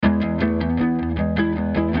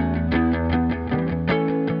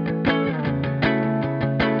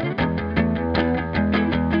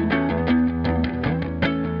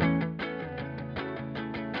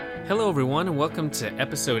welcome to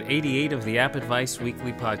episode 88 of the App Advice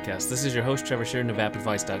Weekly Podcast. This is your host, Trevor Sheridan of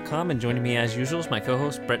appadvice.com, and joining me as usual is my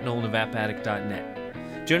co-host, Brett Nolan of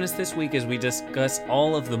appaddict.net. Join us this week as we discuss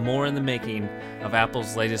all of the more in the making of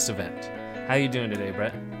Apple's latest event. How are you doing today,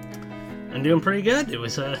 Brett? I'm doing pretty good. It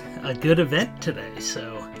was a good event today,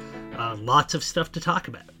 so lots of stuff to talk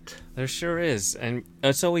about. There sure is, and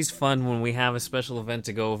it's always fun when we have a special event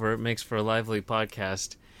to go over. It makes for a lively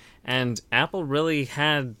podcast, and Apple really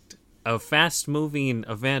had a fast-moving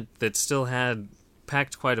event that still had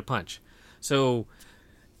packed quite a punch. So,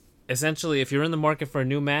 essentially, if you're in the market for a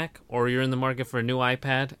new Mac or you're in the market for a new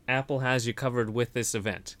iPad, Apple has you covered with this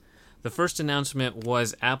event. The first announcement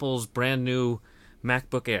was Apple's brand new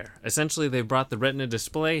MacBook Air. Essentially, they brought the Retina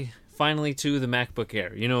display finally to the MacBook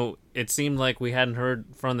Air. You know, it seemed like we hadn't heard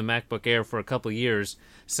from the MacBook Air for a couple years.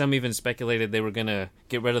 Some even speculated they were going to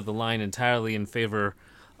get rid of the line entirely in favor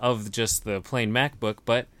of just the plain MacBook,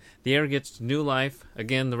 but the Air gets new life.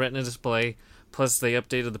 Again, the Retina display, plus they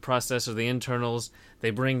updated the processor, the internals.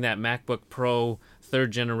 They bring that MacBook Pro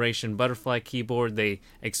 3rd generation butterfly keyboard. They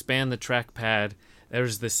expand the trackpad.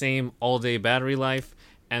 There's the same all-day battery life.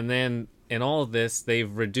 And then in all of this,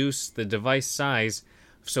 they've reduced the device size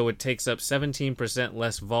so it takes up 17%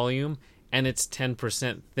 less volume and it's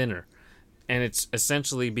 10% thinner. And it's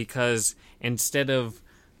essentially because instead of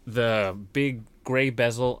the big gray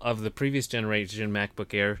bezel of the previous generation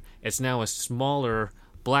MacBook Air, it's now a smaller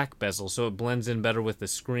black bezel, so it blends in better with the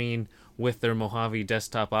screen, with their Mojave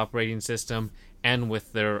desktop operating system, and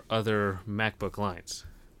with their other MacBook lines.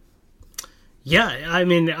 Yeah, I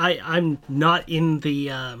mean, I'm not in the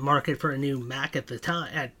market for a new Mac at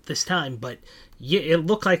this time, but yeah, it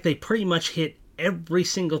looked like they pretty much hit every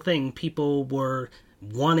single thing people were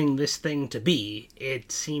wanting this thing to be.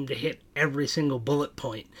 It seemed to hit every single bullet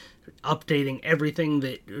point, updating everything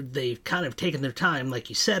that they've kind of taken their time, like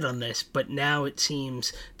you said, on this, but now it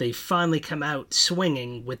seems they finally come out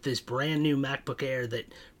swinging with this brand new MacBook Air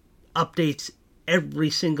that updates every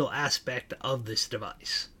single aspect of this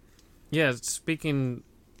device. Yeah, speaking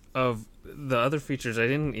of the other features I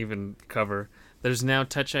didn't even cover, there's now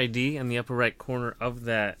Touch ID in the upper right corner of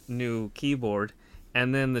that new keyboard.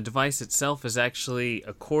 And then the device itself is actually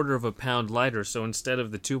a quarter of a pound lighter. So instead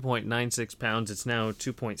of the 2.96 pounds, it's now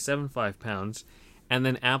 2.75 pounds. And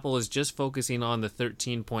then Apple is just focusing on the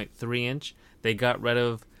 13.3 inch. They got rid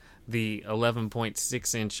of the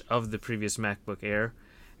 11.6 inch of the previous MacBook Air.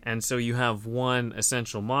 And so you have one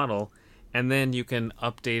essential model. And then you can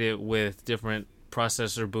update it with different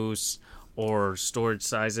processor boosts or storage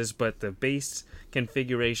sizes. But the base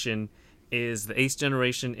configuration is the 8th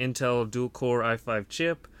generation Intel dual-core i5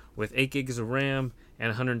 chip with 8 gigs of RAM and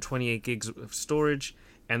 128 gigs of storage,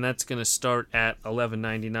 and that's going to start at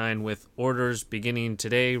 $11.99 with orders beginning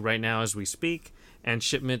today, right now as we speak, and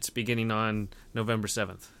shipments beginning on November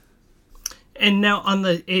 7th. And now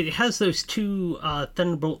it has those two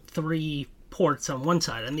Thunderbolt 3 ports on one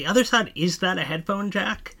side. On the other side, is that a headphone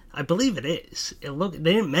jack? I believe it is.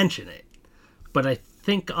 They didn't mention it, but I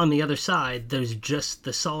think on the other side there's just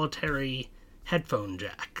the solitary headphone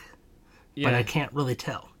jack. Yeah, but I can't really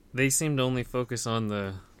tell. They seem to only focus on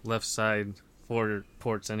the left side for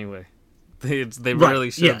ports anyway. They rarely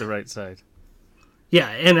showed the right side. Yeah,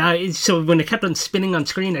 and so when it kept on spinning on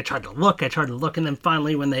screen, I tried to look, and then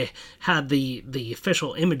finally when they had the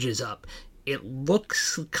official images up, it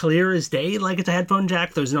looks clear as day like it's a headphone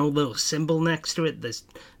jack. There's no little symbol next to it that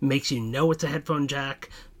makes you know it's a headphone jack,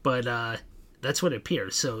 but that's what it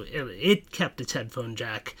appears. So it kept its headphone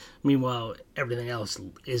jack. Meanwhile, everything else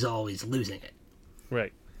is always losing it.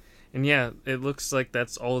 Right. And yeah, it looks like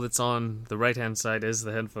that's all that's on the right-hand side is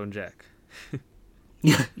the headphone jack.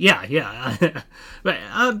 Yeah.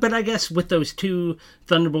 But I guess with those two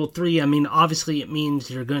Thunderbolt 3, I mean, obviously it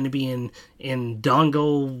means you're going to be in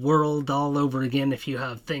dongle world all over again if you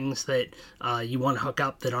have things that you want to hook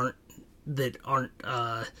up that aren't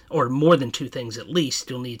or more than two things at least.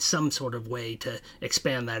 You'll need some sort of way to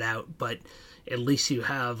expand that out, but at least you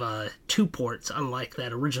have two ports, unlike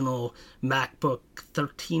that original MacBook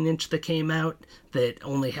 13-inch that came out that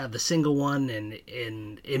only had the single one,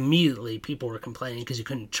 and immediately people were complaining because you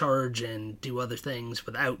couldn't charge and do other things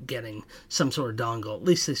without getting some sort of dongle. At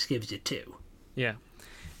least this gives you two. Yeah,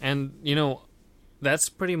 and that's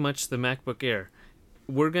pretty much the MacBook Air.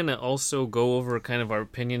 We're going to also go over kind of our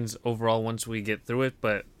opinions overall once we get through it,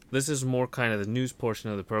 but this is more kind of the news portion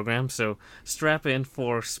of the program, so strap in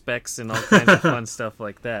for specs and all kinds of fun stuff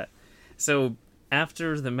like that. So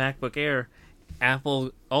after the MacBook Air,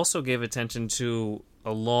 Apple also gave attention to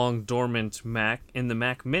a long dormant Mac in the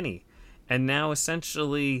Mac Mini, and now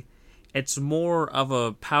essentially it's more of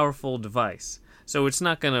a powerful device. So it's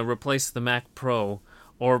not going to replace the Mac Pro,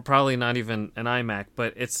 or probably not even an iMac,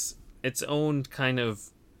 but it's its own kind of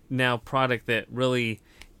now product that really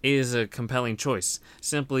is a compelling choice.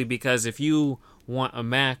 Simply because if you want a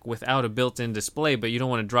Mac without a built-in display, but you don't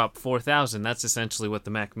want to drop $4,000, that's essentially what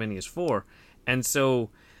the Mac Mini is for. And so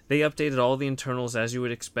they updated all the internals as you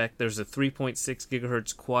would expect. There's a 3.6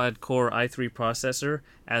 gigahertz quad-core i3 processor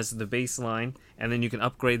as the baseline, and then you can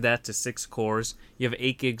upgrade that to 6 cores. You have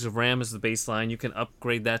 8 gigs of RAM as the baseline. You can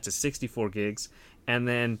upgrade that to 64 gigs. And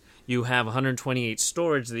then you have 128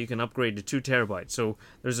 storage that you can upgrade to 2 terabytes. So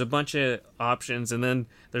there's a bunch of options, and then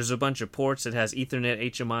there's a bunch of ports. It has Ethernet,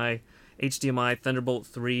 HDMI, Thunderbolt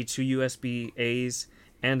 3, 2 USB-As,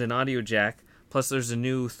 and an audio jack. Plus there's a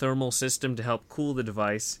new thermal system to help cool the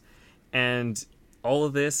device. And all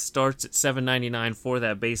of this starts at $799 for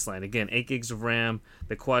that baseline. Again, 8 gigs of RAM,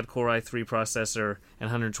 the quad-core i3 processor, and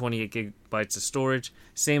 128 gigabytes of storage.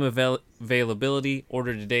 Same availability,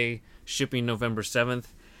 order today, shipping November 7th.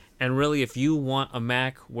 And really, if you want a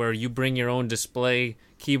Mac where you bring your own display,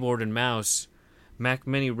 keyboard, and mouse, Mac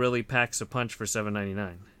Mini really packs a punch for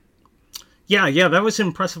 $799. Yeah, that was an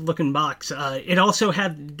impressive looking box. It also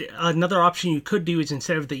had another option you could do is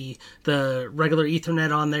instead of the regular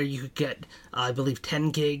Ethernet on there, you could get, I believe,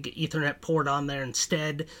 10 gig Ethernet port on there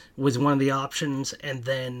instead was one of the options. And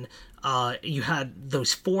then you had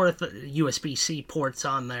those 4 USB-C ports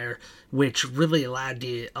on there, which really allowed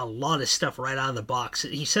you a lot of stuff right out of the box.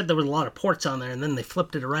 He said there were a lot of ports on there, and then they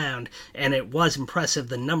flipped it around, and it was impressive,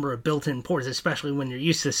 the number of built-in ports, especially when you're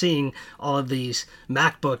used to seeing all of these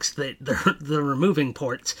MacBooks that they're removing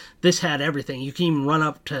ports. This had everything. You can even run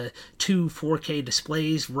up to 2 4K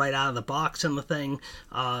displays right out of the box on the thing,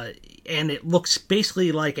 and it looks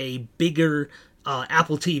basically like a bigger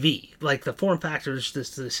Apple TV. Like the form factor is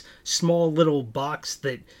just this small little box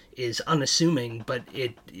that is unassuming, but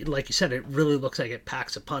it, like you said, it really looks like it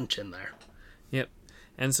packs a punch in there. Yep.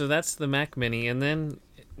 And so that's the Mac Mini, and then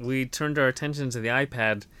we turned our attention to the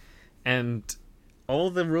iPad, and all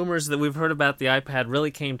the rumors that we've heard about the iPad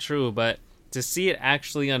really came true, but to see it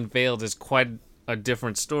actually unveiled is quite a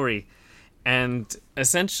different story. And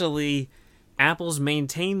essentially, Apple's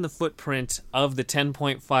maintained the footprint of the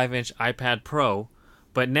 10.5-inch iPad Pro,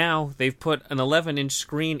 but now they've put an 11-inch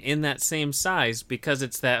screen in that same size because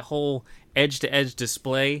it's that whole edge-to-edge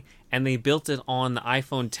display, and they built it on the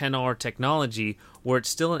iPhone XR technology, where it's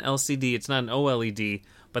still an LCD, it's not an OLED,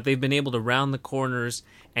 but they've been able to round the corners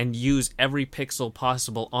and use every pixel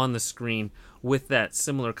possible on the screen with that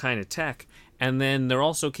similar kind of tech. And then they're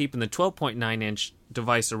also keeping the 12.9-inch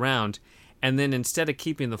device around, and then instead of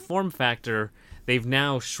keeping the form factor, they've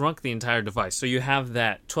now shrunk the entire device. So you have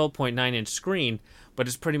that 12.9-inch screen, but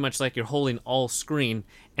it's pretty much like you're holding all screen,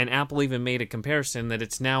 and Apple even made a comparison that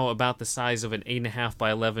it's now about the size of an 8.5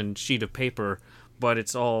 by 11 sheet of paper, but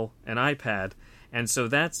it's all an iPad. And so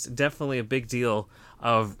that's definitely a big deal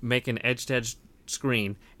of making edge-to-edge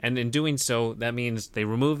screen, and in doing so, that means they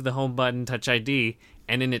removed the home button, Touch ID,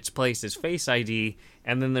 and in its place is Face ID,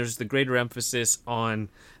 and then there's the greater emphasis on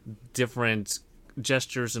different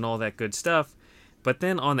gestures and all that good stuff. But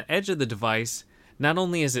then on the edge of the device, not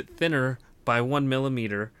only is it thinner by 1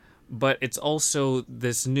 millimeter, but it's also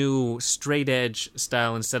this new straight edge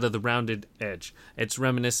style instead of the rounded edge. It's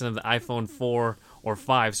reminiscent of the iPhone 4 or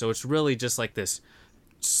 5, so it's really just like this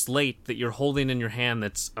slate that you're holding in your hand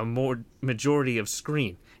that's a more majority of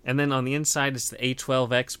screen. And then on the inside is the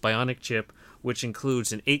A12X Bionic chip, which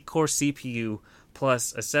includes an 8-core CPU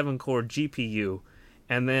plus a 7-core GPU.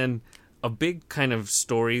 And then a big kind of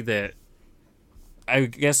story that I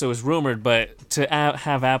guess it was rumored, but to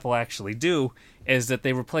have Apple actually do, is that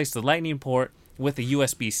they replaced the Lightning port with a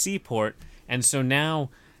USB-C port. And so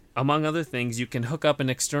now, among other things, you can hook up an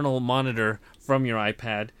external monitor from your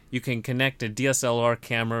iPad. You can connect a DSLR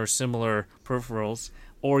camera or similar peripherals,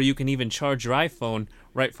 or you can even charge your iPhone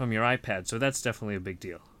right from your iPad. So that's definitely a big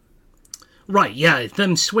deal. Right, yeah,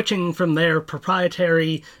 them switching from their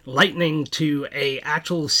proprietary Lightning to a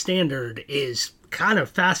actual standard is kind of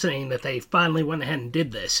fascinating that they finally went ahead and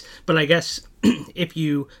did this. But I guess if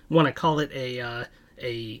you want to call it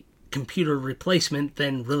a computer replacement,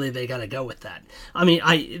 then really they got to go with that. I mean,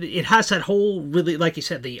 it has that whole really, like you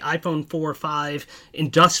said, the iPhone 4 or 5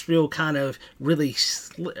 industrial kind of really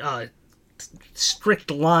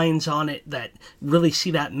strict lines on it that really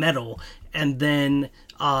see that metal. And then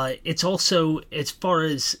it's also, as far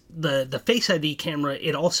as the Face ID camera,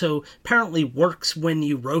 it also apparently works when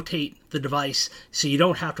you rotate the device, so you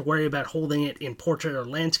don't have to worry about holding it in portrait or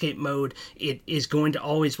landscape mode. It is going to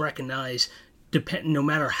always recognize no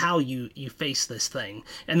matter how you face this thing.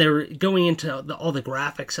 And they're going into all the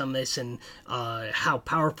graphics on this and how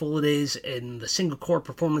powerful it is, and the single core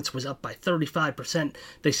performance was up by 35%.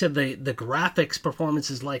 They said the graphics performance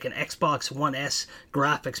is like an Xbox One S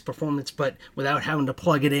graphics performance, but without having to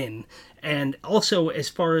plug it in. And also, as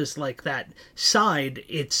far as like that side,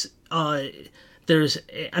 it's there's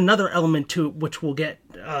another element to it, which we'll get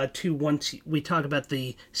to once we talk about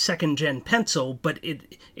the second gen pencil, but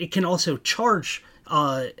it can also charge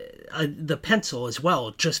the pencil as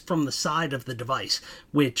well, just from the side of the device,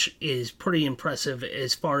 which is pretty impressive.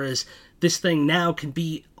 As far as this thing now can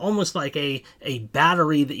be almost like a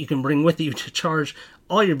battery that you can bring with you to charge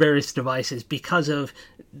all your various devices, because of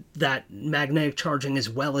that magnetic charging as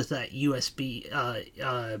well as that USB-C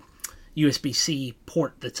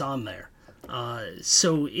port that's on there.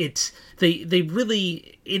 So it's they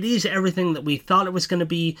really, it is everything that we thought it was going to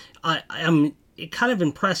be. I'm kind of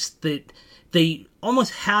impressed that they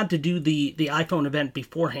almost had to do the iPhone event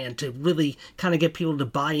beforehand to really kind of get people to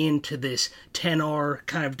buy into this 10R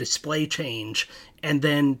kind of display change, and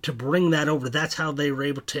then to bring that over. That's how they were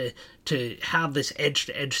able to have this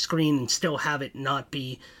edge-to-edge screen and still have it not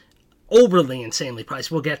be overly insanely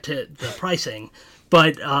priced. We'll get to the pricing,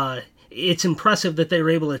 but it's impressive that they were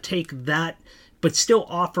able to take that but still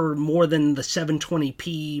offer more than the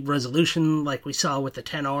 720p resolution like we saw with the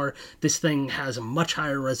 10R. This thing has a much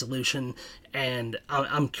higher resolution, and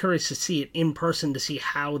I'm curious to see it in person to see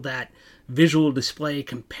how that visual display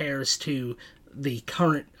compares to the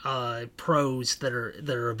current Pros that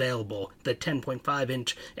are available, the 10.5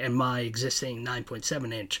 inch and my existing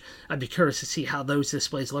 9.7 inch. I'd be curious to see how those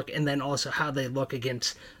displays look, and then also how they look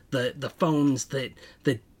against the phones that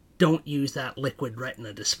don't use that liquid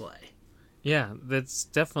retina display. Yeah, this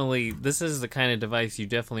is the kind of device you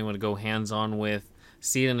definitely want to go hands-on with.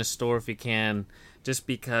 See it in a store if you can, just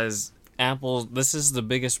because Apple, this is the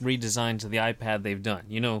biggest redesign to the iPad they've done.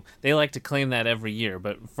 You know, they like to claim that every year,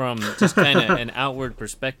 but from just kind of an outward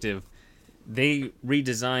perspective, they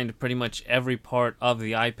redesigned pretty much every part of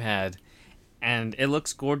the iPad, and it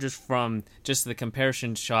looks gorgeous from just the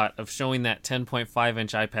comparison shot of showing that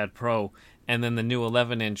 10.5-inch iPad Pro and then the new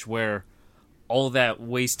 11-inch where all that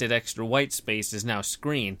wasted extra white space is now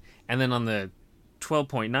screen. And then on the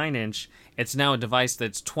 12.9-inch, it's now a device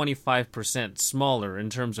that's 25% smaller in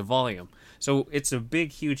terms of volume. So it's a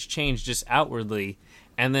big, huge change just outwardly.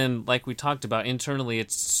 And then, like we talked about, internally,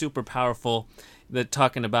 it's super powerful. They're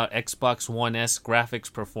talking about Xbox One S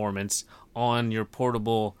graphics performance on your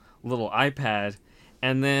portable little iPad.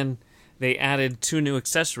 And then they added 2 new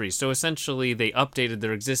accessories. So essentially, they updated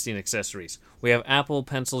their existing accessories. We have Apple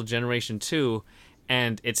Pencil Generation 2,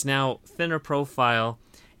 and it's now thinner profile.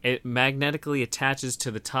 It magnetically attaches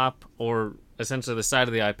to the top or essentially the side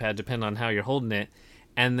of the iPad, depending on how you're holding it.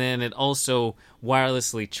 And then it also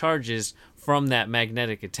wirelessly charges from that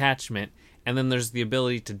magnetic attachment. And then there's the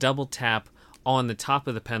ability to double tap on the top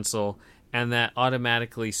of the pencil, and that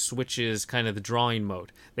automatically switches kind of the drawing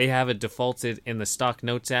mode. They have it defaulted in the stock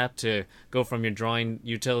Notes app to go from your drawing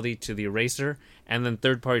utility to the eraser, and then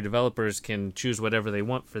third-party developers can choose whatever they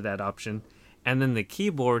want for that option. And then the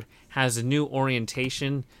keyboard has a new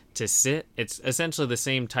orientation to sit. It's essentially the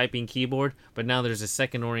same typing keyboard, but now there's a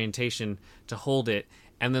second orientation to hold it.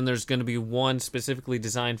 And then there's going to be one specifically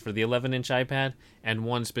designed for the 11-inch iPad and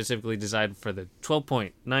one specifically designed for the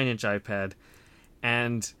 12.9-inch iPad.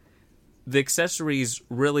 And the accessories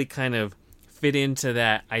really kind of fit into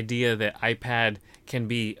that idea that iPad can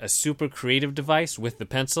be a super creative device with the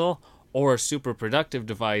pencil or a super productive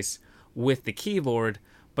device with the keyboard.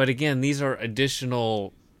 But again, these are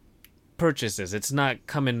additional purchases. It's not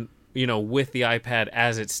coming, with the iPad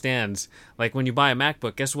as it stands. Like when you buy a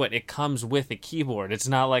MacBook, guess what? It comes with a keyboard. It's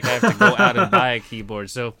not like I have to go out and buy a keyboard.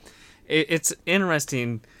 So it's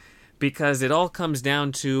interesting because it all comes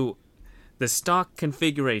down to the stock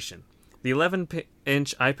configuration. The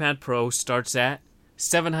 11-inch iPad Pro starts at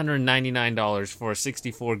 $799 for a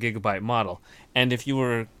 64-gigabyte model. And if you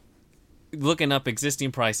were looking up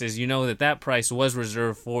existing prices, you know that price was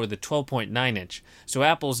reserved for the 12.9-inch. So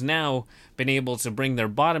Apple's now been able to bring their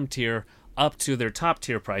bottom tier up to their top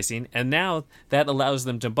tier pricing, and now that allows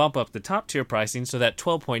them to bump up the top tier pricing so that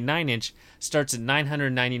 12.9-inch starts at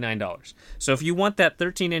 $999. So if you want that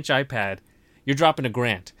 13-inch iPad, you're dropping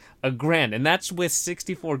 $1,000. $1,000, and that's with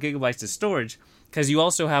 64 gigabytes of storage, because you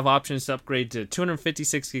also have options to upgrade to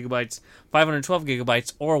 256 gigabytes, 512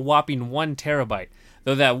 gigabytes, or a whopping 1 terabyte.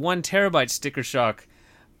 Though that 1 terabyte sticker shock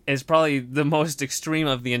is probably the most extreme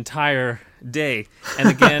of the entire day. And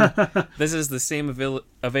again, this is the same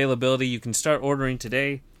availability. You can start ordering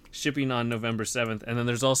today. shipping on November 7th. And then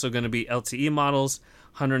there's also going to be LTE models,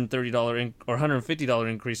 $130 or $150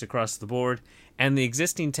 increase across the board. And the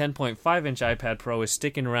existing 10.5-inch iPad Pro is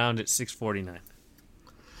sticking around at $649.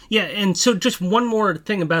 Yeah, and so just one more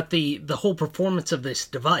thing about the whole performance of this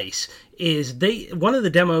device is one of the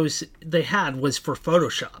demos they had was for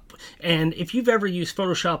Photoshop. And if you've ever used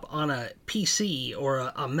Photoshop on a PC or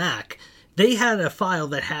a Mac, they had a file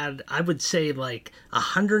that had, I would say, like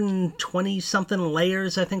 120-something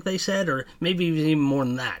layers, I think they said, or maybe even more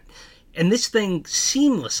than that. And this thing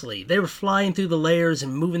seamlessly, they were flying through the layers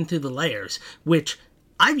and moving through the layers, which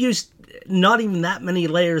I've used not even that many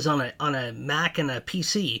layers on a Mac and a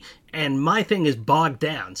PC, and my thing is bogged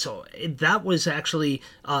down. So that was actually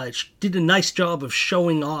did a nice job of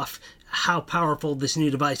showing off how powerful this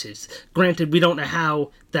new device is. Granted, we don't know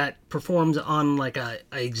how that performs on like a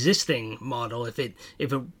existing model, if it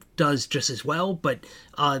does just as well, but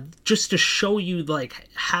just to show you like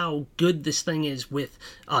how good this thing is with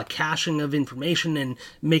caching of information and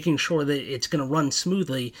making sure that it's going to run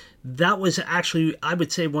smoothly, that was actually, I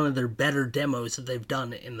would say, one of their better demos that they've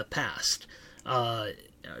done in the past,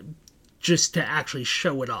 just to actually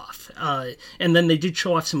show it off. And then they did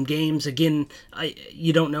show off some games. Again,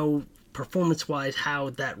 you don't know performance-wise how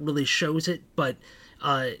that really shows it, but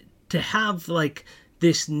to have like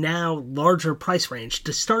this now larger price range,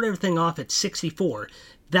 to start everything off at 64,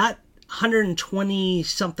 that 120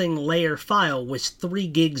 something layer file was 3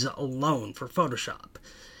 gigs alone for Photoshop.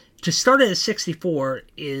 To start at 64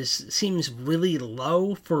 seems really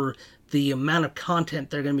low for the amount of content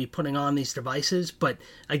they're going to be putting on these devices, but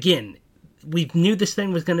again, we knew this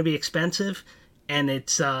thing was going to be expensive, and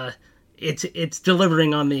it's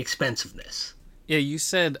delivering on the expensiveness. Yeah, you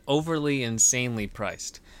said overly insanely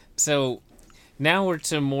priced. So now we're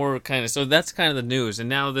to more kind of, so that's kind of the news, and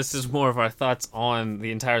now this is more of our thoughts on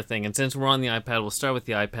the entire thing. And since we're on the iPad, we'll start with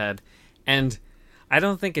the iPad. And I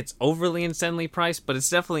don't think it's overly insanely priced, but it's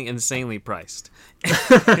definitely insanely priced.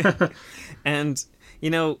 And, you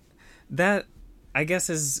know, that, I guess,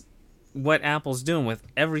 is what Apple's doing with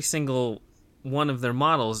every single one of their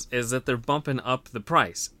models, is that they're bumping up the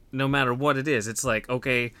price. No matter what it is, it's like,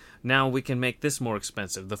 okay, now we can make this more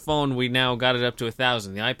expensive. The phone, we now got it up to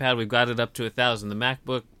 $1,000. The iPad, we've got it up to $1,000. The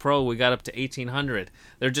MacBook Pro, we got up to $1,800.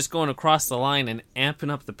 They're just going across the line and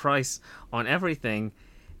amping up the price on everything.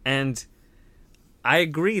 And I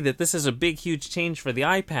agree that this is a big, huge change for the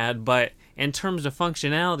iPad, but in terms of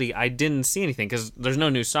functionality, I didn't see anything, because there's no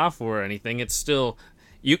new software or anything. It's still,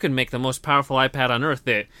 you can make the most powerful iPad on earth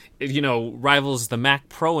that, you know, rivals the Mac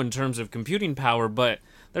Pro in terms of computing power, but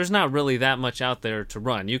there's not really that much out there to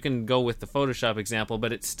run. You can go with the Photoshop example,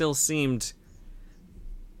 but it still seemed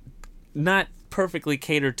not perfectly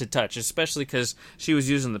catered to touch, especially because she was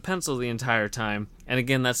using the pencil the entire time. And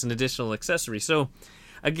again, that's an additional accessory. So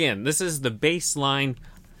again, this is the baseline,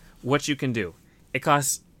 what you can do. It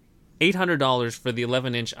costs $800 for the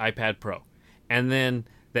 11-inch iPad Pro. And then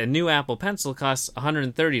the new Apple Pencil costs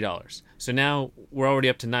 $130. So now we're already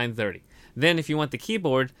up to $930. Then if you want the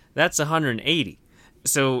keyboard, that's $180.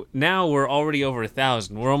 So now we're already over $1,000.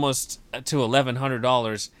 We're almost to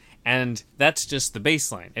 $1,100, and that's just the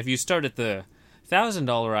baseline. If you start at the $1,000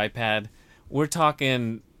 iPad, we're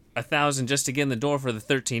talking $1,000 just to get in the door for the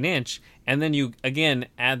 13-inch, and then you again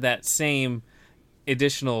add that same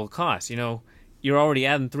additional cost. You know, you're already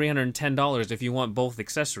adding $310 if you want both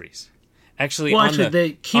accessories. Actually,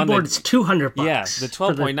 the keyboard is $200. Yeah, the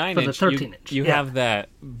 12.9 inch. You have that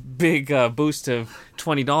big boost of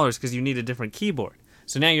 $20 because you need a different keyboard.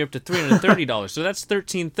 So now you're up to $330. So that's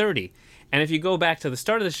 $1,330. And if you go back to the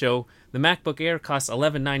start of the show, the MacBook Air costs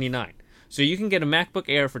 $1,199. So you can get a MacBook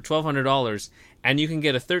Air for $1,200, and you can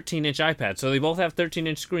get a 13-inch iPad. So they both have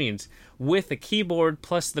 13-inch screens with a keyboard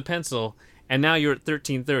plus the pencil, and now you're at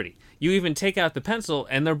 $1,330. You even take out the pencil,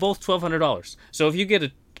 and they're both $1,200. So if you get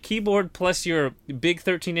a keyboard plus your big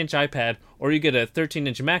 13-inch iPad, or you get a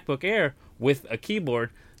 13-inch MacBook Air with a keyboard,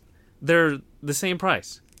 they're the same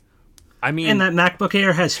price. I mean, and that MacBook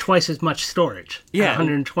Air has twice as much storage. Yeah,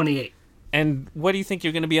 128. And what do you think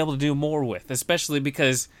you're going to be able to do more with? Especially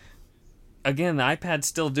because, again, the iPad's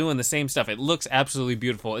still doing the same stuff. It looks absolutely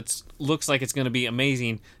beautiful. It looks like it's going to be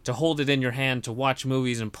amazing to hold it in your hand, to watch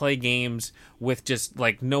movies and play games with just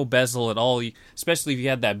like no bezel at all. Especially if you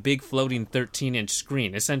had that big floating 13-inch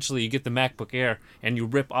screen. Essentially, you get the MacBook Air and you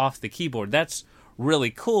rip off the keyboard. That's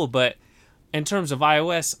really cool. But in terms of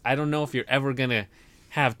iOS, I don't know if you're ever going to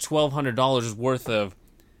have $1,200 worth of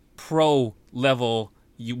pro-level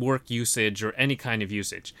work usage or any kind of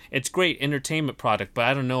usage. It's great entertainment product, but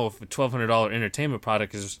I don't know if a $1,200 entertainment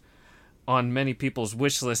product is on many people's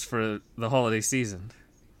wish list for the holiday season.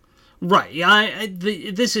 Right. Yeah.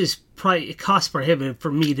 This is probably cost prohibitive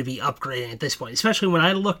for me to be upgrading at this point, especially when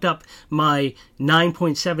I looked up my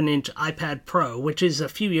 9.7-inch iPad Pro, which is a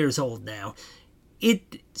few years old now.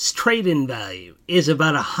 Its trade-in value is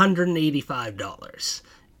about $185.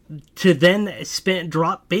 To then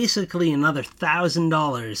drop basically another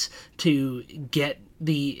 $1,000 to get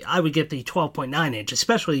I would get the 12.9 inch,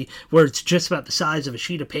 especially where it's just about the size of a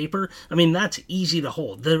sheet of paper. I mean, that's easy to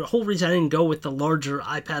hold. The whole reason I didn't go with the larger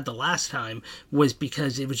iPad the last time was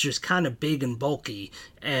because it was just kind of big and bulky.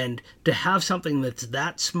 And to have something that's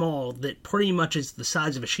that small, that pretty much is the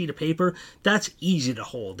size of a sheet of paper, that's easy to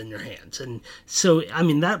hold in your hands. And so, I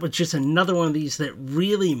mean, that was just another one of these that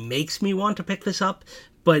really makes me want to pick this up,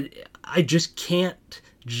 but I just can't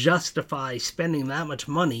justify spending that much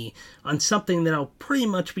money on something that I'll pretty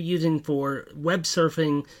much be using for web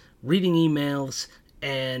surfing, reading emails,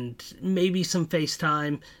 and maybe some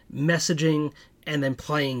FaceTime, messaging, and then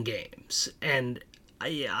playing games. And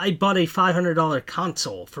I bought a $500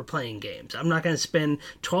 console for playing games. I'm not going to spend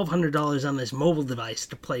 $1,200 on this mobile device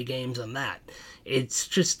to play games on that. It's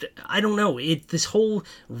just, I don't know. This whole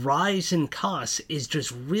rise in costs is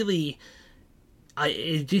just really...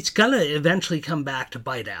 it's gonna eventually come back to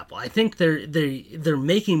bite Apple. I think they're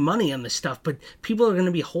making money on this stuff, but people are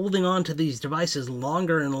gonna be holding on to these devices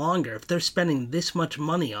longer and longer if they're spending this much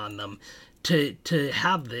money on them they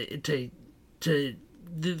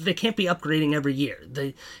can't be upgrading every year.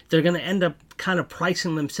 They're gonna end up kind of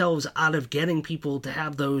pricing themselves out of getting people to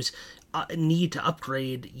have those need to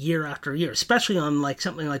upgrade year after year, especially on like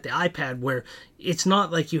something like the iPad, where it's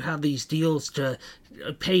not like you have these deals to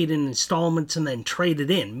pay it in installments and then trade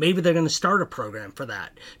it in. Maybe they're going to start a program for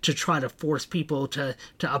that to try to force people to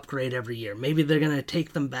upgrade every year. Maybe they're going to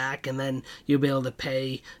take them back and then you'll be able to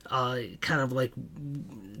pay kind of like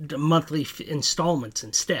monthly installments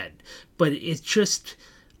instead. But it's just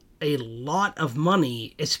a lot of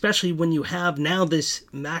money, especially when you have now this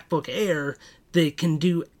MacBook Air that can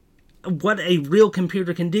do what a real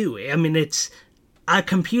computer can do. I mean, it's a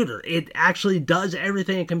computer. It actually does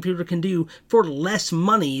everything a computer can do for less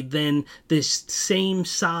money than this same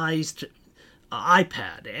sized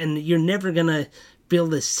iPad. And you're never going to be able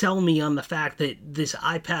to sell me on the fact that this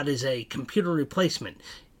iPad is a computer replacement.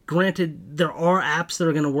 Granted, there are apps that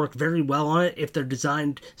are going to work very well on it if they're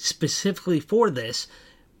designed specifically for this.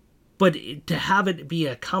 But to have it be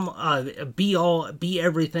a be-all,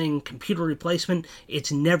 be-everything computer replacement,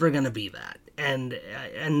 it's never going to be that. And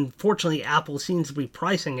unfortunately, Apple seems to be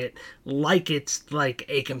pricing it like it's like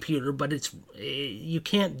a computer, but you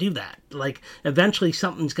can't do that. Like, eventually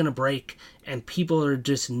something's going to break, and people are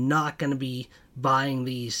just not going to be buying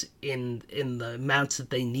these in the amounts that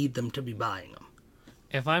they need them to be buying them.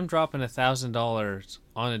 If I'm dropping $1,000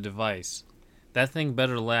 on a device, that thing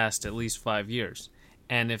better last at least 5 years.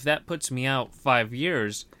 And if that puts me out 5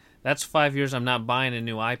 years, that's 5 years I'm not buying a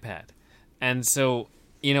new iPad. And so,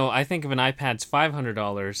 I think if an iPad's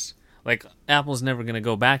 $500, like, Apple's never going to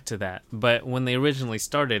go back to that. But when they originally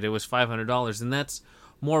started, it was $500, and that's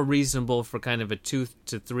more reasonable for kind of a 2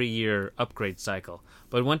 to 3 year upgrade cycle.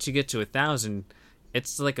 But once you get to 1,000,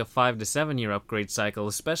 it's like a 5 to 7 year upgrade cycle,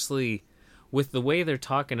 especially with the way they're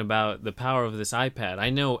talking about the power of this iPad. I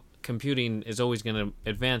know computing is always going to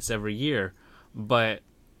advance every year, but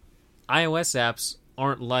iOS apps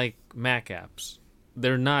aren't like Mac apps.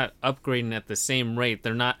 They're not upgrading at the same rate.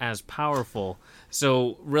 They're not as powerful.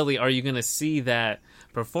 So really, are you going to see that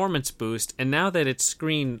performance boost? And now that it's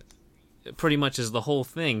screen pretty much is the whole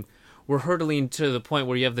thing, we're hurtling to the point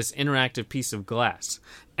where you have this interactive piece of glass.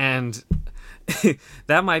 And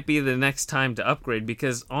that might be the next time to upgrade,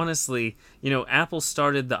 because honestly, Apple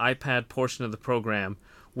started the iPad portion of the program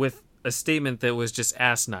with a statement that was just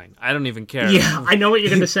asinine. I don't even care. Yeah, I know what you're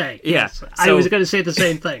going to say. Yeah. Yes, I was going to say the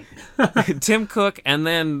same thing. Tim Cook and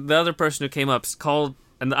then the other person who came up called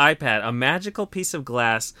the iPad a magical piece of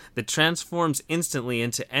glass that transforms instantly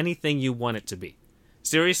into anything you want it to be.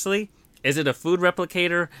 Seriously? Is it a food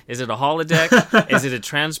replicator? Is it a holodeck? Is it a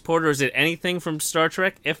transporter? Is it anything from Star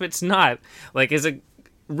Trek? If it's not,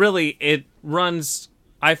 it runs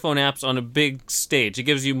iPhone apps on a big stage. It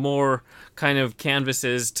gives you more kind of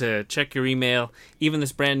canvases to check your email. Even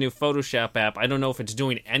this brand new Photoshop app, I don't know if it's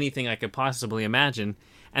doing anything I could possibly imagine.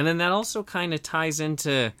 And then that also kind of ties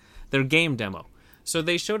into their game demo. So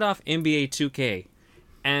they showed off NBA 2K,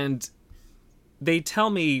 and they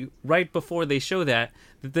tell me right before they show that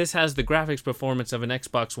this has the graphics performance of an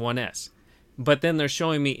Xbox One S. But then they're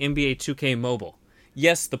showing me NBA 2K Mobile.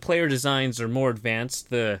 Yes, the player designs are more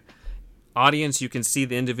advanced. The audience, you can see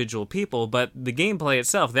the individual people, but the gameplay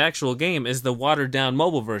itself, the actual game, is the watered-down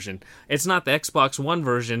mobile version. It's not the Xbox One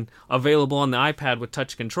version available on the iPad with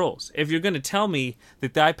touch controls. If you're going to tell me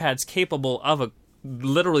that the iPad's capable of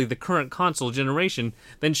literally the current console generation,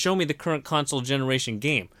 then show me the current console generation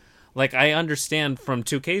game. Like, I understand from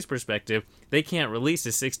 2K's perspective, they can't release a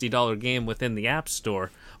 $60 game within the App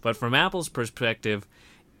Store, but from Apple's perspective,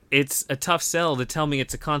 it's a tough sell to tell me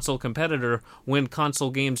it's a console competitor when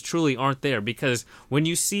console games truly aren't there, because when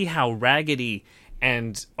you see how raggedy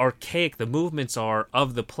and archaic the movements are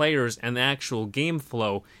of the players and the actual game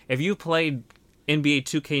flow, if you played NBA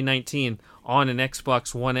 2K19 on an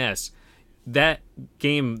Xbox One S, that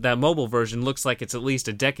game, that mobile version, looks like it's at least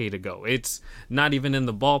a decade ago. It's not even in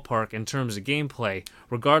the ballpark in terms of gameplay,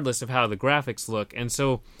 regardless of how the graphics look. And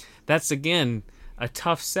so that's, again, a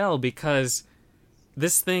tough sell, because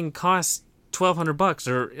this thing costs $1,200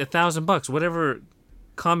 or $1,000, whatever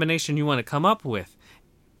combination you want to come up with.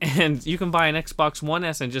 And you can buy an Xbox One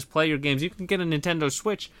S and just play your games. You can get a Nintendo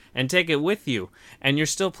Switch and take it with you, and you're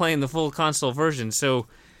still playing the full console version. So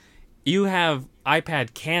you have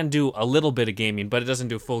iPad can do a little bit of gaming, but it doesn't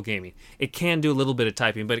do full gaming. It can do a little bit of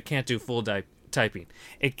typing, but it can't do full typing.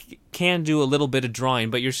 It can do a little bit of drawing,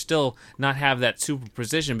 but you're still not have that super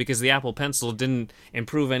precision, because the Apple Pencil didn't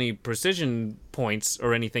improve any precision points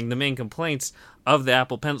or anything. The main complaints of the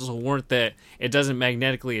Apple Pencil weren't that it doesn't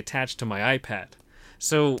magnetically attach to my iPad.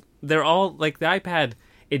 So they're all, like, the iPad,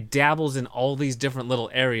 it dabbles in all these different little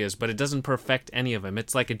areas, but it doesn't perfect any of them.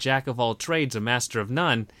 It's like a jack of all trades, a master of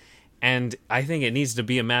none. And I think it needs to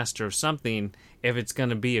be a master of something if it's going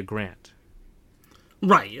to be a grant.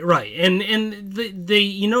 Right. And they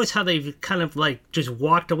you notice how they've kind of like just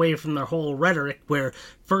walked away from their whole rhetoric, where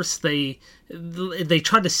first they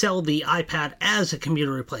tried to sell the iPad as a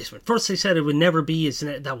computer replacement. First they said it would never be,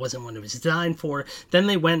 that wasn't what it was designed for. Then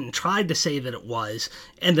they went and tried to say that it was,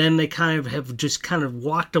 and then they kind of have just kind of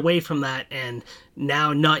walked away from that and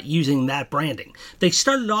now not using that branding. They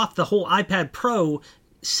started off the whole iPad Pro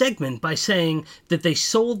segment by saying that they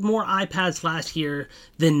sold more iPads last year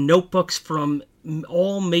than notebooks from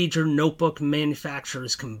all major notebook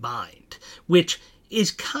manufacturers combined, which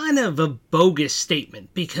is kind of a bogus statement,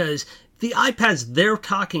 because the iPads they're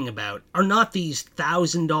talking about are not these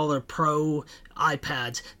 $1,000 Pro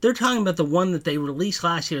iPads. They're talking about the one that they released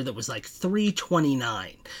last year that was like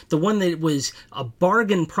 $329. The one that was a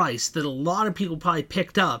bargain price that a lot of people probably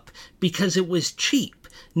picked up because it was cheap.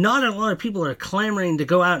 Not a lot of people are clamoring to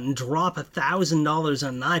go out and drop $1,000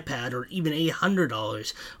 on an iPad, or even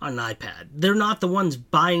 $800 on an iPad. They're not the ones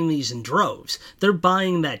buying these in droves. They're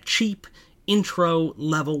buying that cheap intro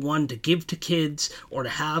level one to give to kids, or to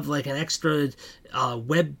have like an extra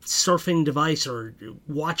web surfing device or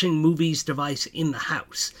watching movies device in the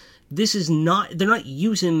house. This is not, they're not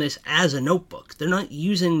using this as a notebook. They're not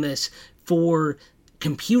using this for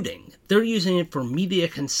computing. They're using it for media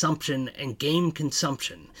consumption and game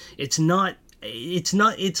consumption. It's like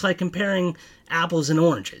comparing apples and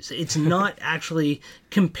oranges. It's not actually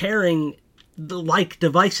comparing the like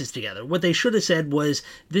devices together. What they should have said was,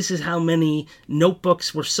 this is how many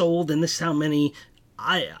notebooks were sold and this is how many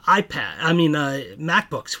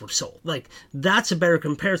MacBooks were sold. Like, that's a better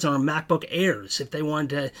comparison. Or MacBook Airs, if they wanted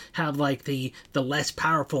to have like the less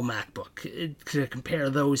powerful MacBook, to compare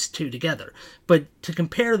those two together. But to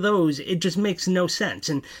compare those, it just makes no sense.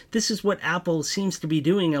 And this is what Apple seems to be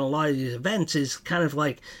doing at a lot of these events, is kind of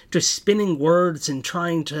like just spinning words and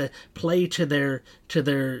trying to play to their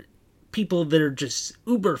people that are just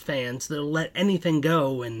uber fans that'll let anything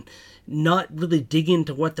go and not really dig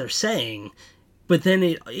into what they're saying. But then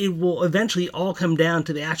it will eventually all come down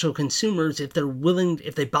to the actual consumers, if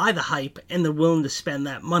they buy the hype and they're willing to spend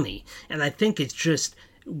that money. And I think it's just,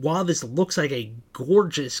 while this looks like a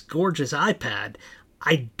gorgeous, gorgeous iPad,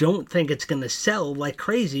 I don't think it's going to sell like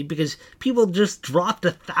crazy, because people just dropped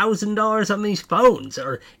 $1,000 on these phones,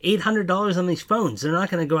 or $800 on these phones. They're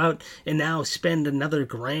not going to go out and now spend another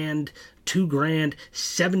 $1,000, $2,000,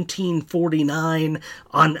 $1,749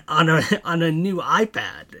 on a new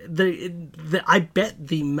iPad. I bet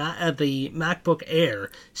the MacBook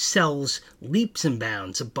Air sells leaps and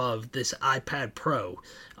bounds above this iPad Pro.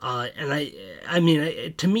 And I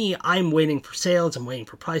mean, to me, I'm waiting for sales. I'm waiting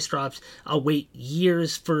for price drops. I'll wait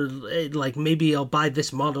years for, like, maybe I'll buy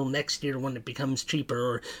this model next year when it becomes cheaper,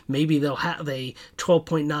 or maybe they'll have a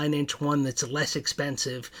 12.9-inch one that's less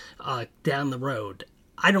expensive down the road.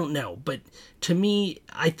 I don't know, but to me,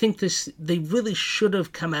 I think they really should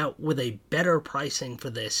have come out with a better pricing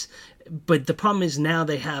for this But the problem is now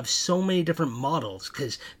they have so many different models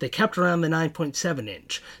because they kept around the 9.7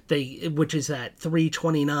 inch, which is that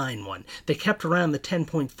 329 one. They kept around the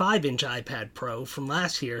 10.5 inch iPad Pro from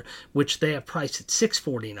last year, which they have priced at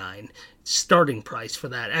 $649. Starting price for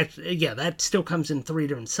that. Actually, yeah, that still comes in 3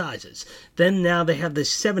 different sizes. Then now they have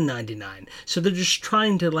this $799. So they're just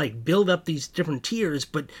trying to like build up these different tiers,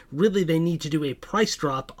 but really they need to do a price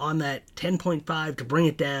drop on that 10.5 to bring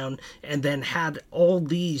it down, and then had all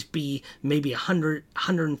these be maybe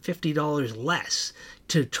 $150 less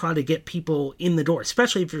to try to get people in the door,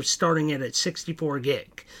 especially if you're starting it at 64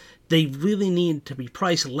 gig. They really need to be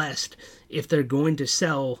priced less if they're going to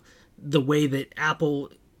sell the way that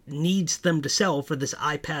Apple needs them to sell for this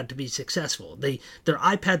iPad to be successful. Their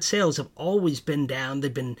iPad sales have always been down.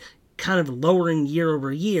 They've been kind of lowering year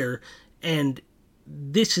over year, and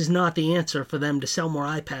this is not the answer for them to sell more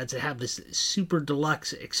iPads that have this super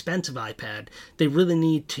deluxe expensive iPad. They really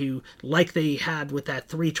need to, like they had with that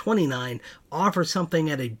 329, offer something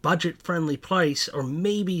at a budget friendly price, or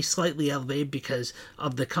maybe slightly elevated because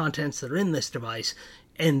of the contents that are in this device.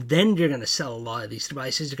 And then you're going to sell a lot of these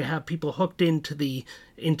devices. You're going to have people hooked into the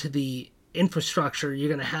infrastructure. You're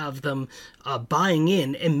going to have them buying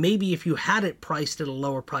in. And maybe if you had it priced at a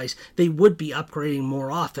lower price, they would be upgrading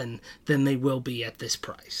more often than they will be at this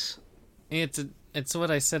price. It's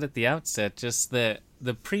what I said at the outset, just that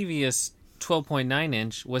the previous 12.9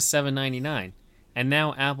 inch was $799. And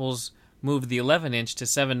now Apple's moved the 11 inch to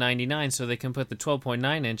 $799 so they can put the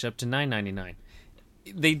 12.9 inch up to $999.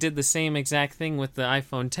 They did the same exact thing with the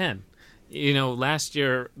iPhone 10. You know, last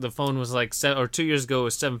year the phone was like, or 2 years ago it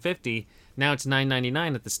was $750. Now it's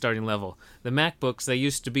 $999 at the starting level. The MacBooks, they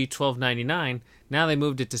used to be $1299. Now they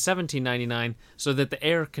moved it to $1799 so that the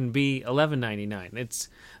Air can be $1199. It's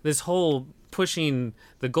this whole pushing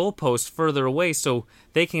the goalpost further away so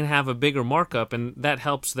they can have a bigger markup, and that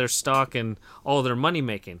helps their stock and all their money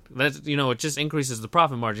making. That, you know, it just increases the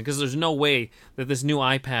profit margin because there's no way that this new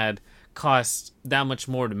iPad costs that much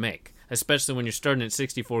more to make, especially when you're starting at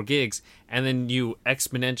 64 gigs and then you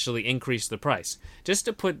exponentially increase the price. Just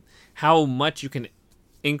to put how much you can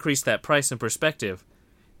increase that price in perspective,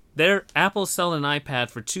 Apple's selling an iPad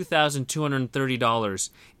for $2,230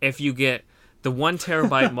 if you get the 1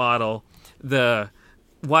 terabyte model, the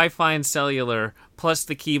Wi-Fi and cellular, plus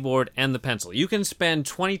the keyboard and the pencil. You can spend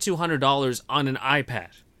 $2,200 on an iPad.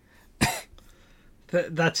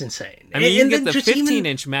 That's insane. I mean, you can get the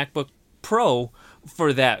 15-inch MacBook Pro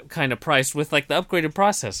for that kind of price with like the upgraded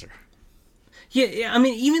processor. Yeah, I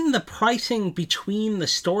mean, even the pricing between the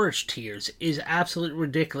storage tiers is absolutely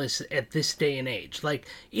ridiculous at this day and age. Like,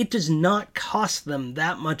 it does not cost them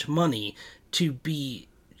that much money to be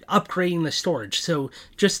upgrading the storage. So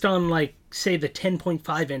just on, like, say the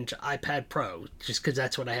 10.5-inch iPad Pro, just because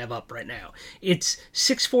that's what I have up right now, it's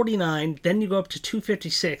 $649. Then you go up to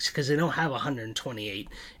 $256 because they don't have 128,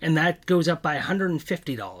 and that goes up by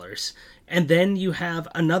 $150. And then you have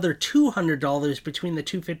another $200 between the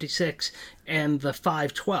 $256 and the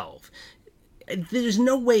 $512. There's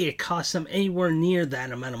no way it costs them anywhere near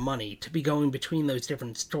that amount of money to be going between those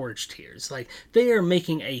different storage tiers. Like, they are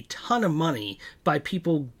making a ton of money by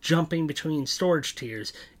people jumping between storage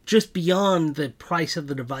tiers just beyond the price of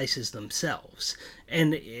the devices themselves.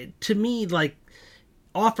 And to me, like,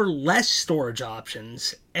 offer less storage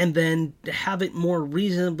options and then have it more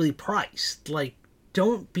reasonably priced. Like,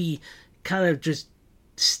 don't be kind of just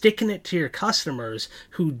sticking it to your customers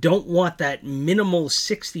who don't want that minimal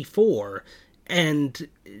 64, and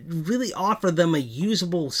really offer them a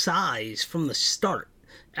usable size from the start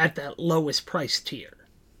at that lowest price tier.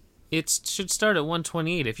 It should start at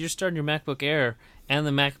 128. If you're starting your MacBook Air and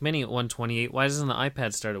the Mac Mini at 128, why doesn't the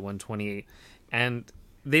iPad start at 128? And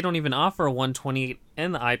they don't even offer a 128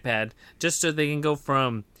 in the iPad, just so they can go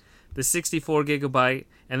from the 64 gigabyte,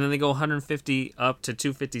 and then they go 150 up to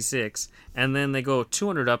 256, and then they go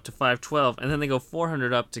 200 up to 512, and then they go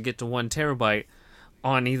 400 up to get to 1 terabyte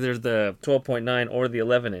on either the 12.9 or the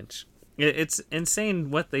 11 inch. It's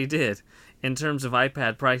insane what they did in terms of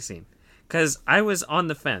iPad pricing. Because I was on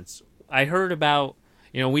the fence. I heard about,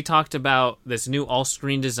 we talked about this new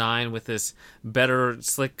all-screen design with this better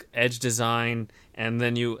slick edge design, and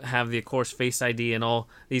then you have the, of course, Face ID and all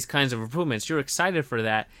these kinds of improvements. You're excited for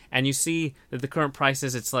that, and you see that the current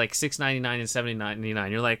prices, it's like $699 and $799.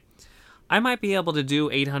 You're like, I might be able to do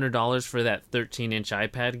 $800 for that 13-inch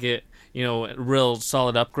iPad, get, a real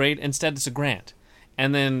solid upgrade. Instead, it's $1,000.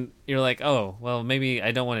 And then you're like, oh, well, maybe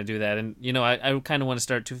I don't want to do that. And, I kind of want to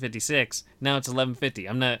start $256. Now it's $1,150.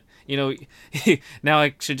 I'm not, now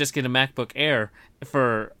I should just get a MacBook Air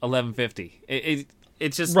for $1,150.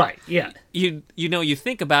 It's just right. Yeah. You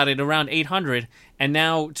think about it around 800, and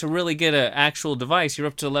now to really get an actual device, you're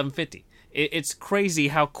up to 1150. It's crazy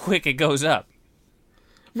how quick it goes up.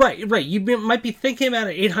 Right. You might be thinking about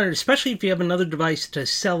it 800, especially if you have another device to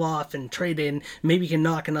sell off and trade in. Maybe you can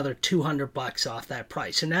knock another $200 off that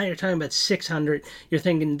price. So now you're talking about 600. You're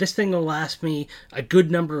thinking this thing will last me a good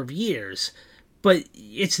number of years. But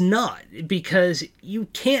it's not, because you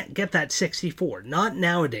can't get that 64. Not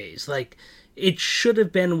nowadays. Like, it should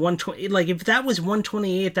have been 120. Like, if that was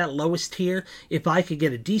 128, that lowest tier, if I could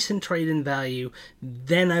get a decent trade-in value,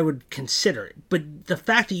 then I would consider it. But the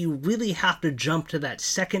fact that you really have to jump to that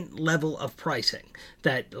second level of pricing,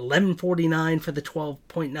 that $1149 for the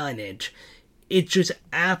 12.9 inch, it's just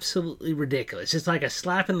absolutely ridiculous. It's like a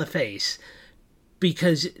slap in the face.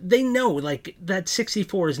 Because they know, like, that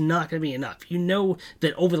 64 is not going to be enough. You know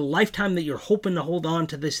that over the lifetime that you're hoping to hold on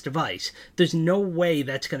to this device, there's no way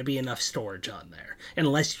that's going to be enough storage on there.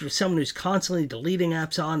 Unless you're someone who's constantly deleting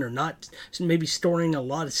apps on, or not, maybe storing a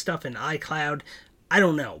lot of stuff in iCloud. I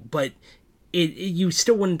don't know, but you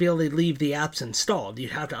still wouldn't be able to leave the apps installed.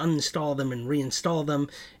 You'd have to uninstall them and reinstall them,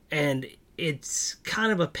 and it's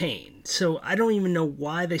kind of a pain. So I don't even know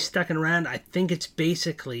why they stuck it around. I think it's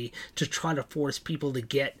basically to try to force people to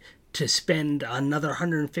get to spend another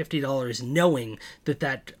 $150 knowing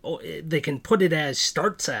that they can put it as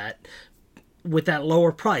starts at with that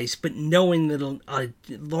lower price, but knowing that a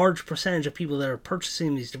large percentage of people that are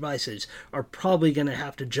purchasing these devices are probably going to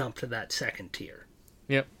have to jump to that second tier.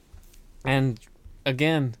 Yep. And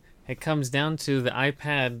again, it comes down to the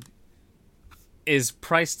iPad is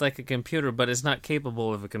priced like a computer, but is not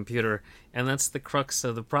capable of a computer, and that's the crux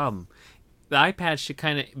of the problem. The iPad should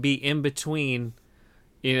kind of be in between,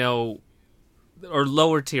 or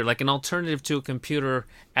lower tier, like an alternative to a computer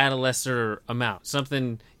at a lesser amount.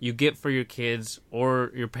 Something you get for your kids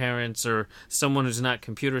or your parents or someone who's not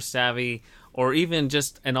computer savvy, or even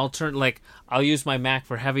just an alternative, like I'll use my Mac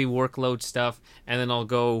for heavy workload stuff, and then I'll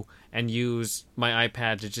go and use my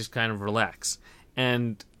iPad to just kind of relax.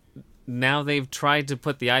 And now they've tried to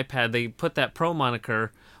put the iPad, they put that Pro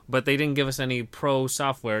moniker, but they didn't give us any Pro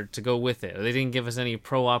software to go with it. They didn't give us any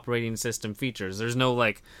Pro operating system features. There's no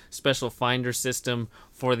like special Finder system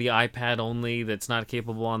for the iPad only that's not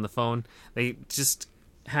capable on the phone. They just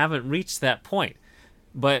haven't reached that point.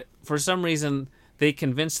 But for some reason, they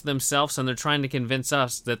convinced themselves, and they're trying to convince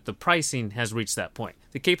us that the pricing has reached that point.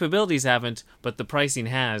 The capabilities haven't, but the pricing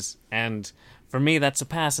has. And for me, that's a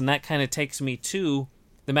pass, and that kind of takes me to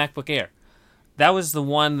the MacBook Air. That was the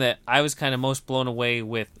one that I was kind of most blown away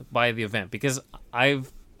with by the event, because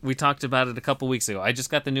we talked about it a couple weeks ago. I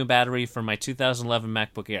just got the new battery for my 2011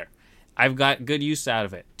 MacBook Air. I've got good use out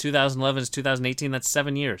of it. 2011 is 2018, that's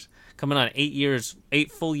 7 years. Coming on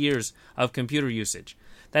 8 full years of computer usage.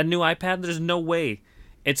 That new iPad, there's no way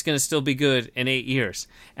it's going to still be good in 8 years.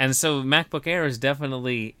 And so MacBook Air is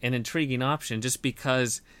definitely an intriguing option, just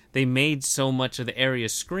because they made so much of the area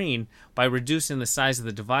screen by reducing the size of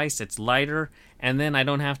the device. It's lighter, and then I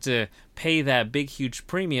don't have to pay that big, huge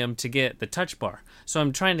premium to get the touch bar. So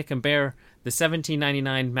I'm trying to compare the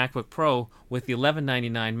 $1,799 MacBook Pro with the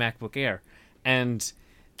 $1,199 MacBook Air. And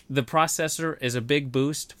the processor is a big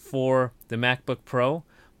boost for the MacBook Pro,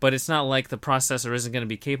 but it's not like the processor isn't going to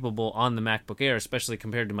be capable on the MacBook Air, especially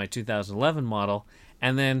compared to my 2011 model.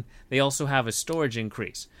 And then they also have a storage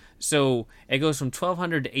increase. So it goes from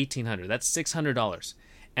 $1,200 to $1,800. That's $600.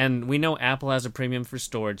 And we know Apple has a premium for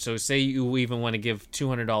storage, so say you even want to give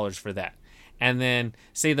 $200 for that. And then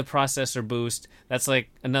say the processor boost, that's like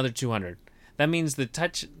another $200. That means the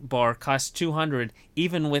touch bar costs $200,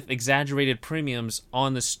 even with exaggerated premiums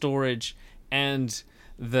on the storage and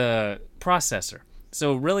the processor.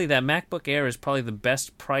 So really, that MacBook Air is probably the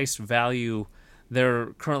best price value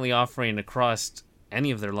they're currently offering across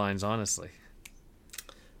any of their lines, honestly.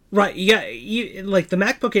 Right, yeah, like the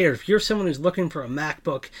MacBook Air, if you're someone who's looking for a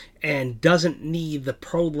MacBook and doesn't need the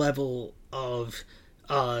pro level of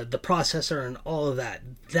the processor and all of that,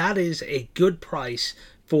 that is a good price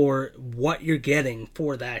for what you're getting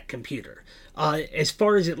for that computer. As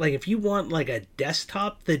far as it, like, if you want like a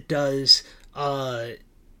desktop that does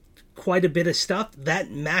quite a bit of stuff, that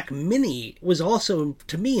Mac Mini was also,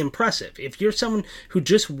 to me, impressive. If you're someone who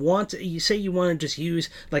just wants, you say you want to just use,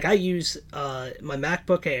 like I use my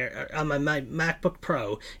MacBook Air, my MacBook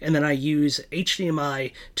Pro, and then I use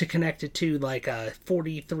HDMI to connect it to like a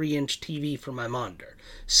 43-inch TV for my monitor.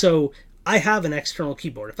 So I have an external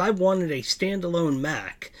keyboard. If I wanted a standalone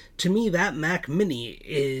Mac, to me that Mac Mini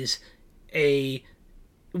is a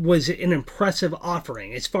was an impressive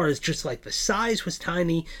offering as far as just like the size was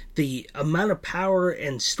tiny, the amount of power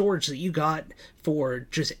and storage that you got for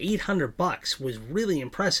just $800 was really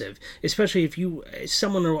impressive, especially if you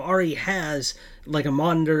someone who already has like a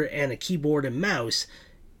monitor and a keyboard and mouse.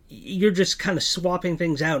 You're just kind of swapping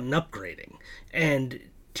things out and upgrading, and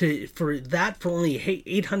for only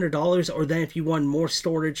 $800, or then if you want more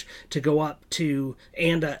storage to go up to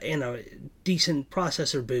and a decent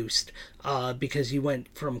processor boost, because you went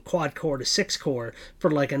from quad core to 6-core for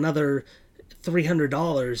like another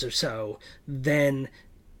 $300 or so, then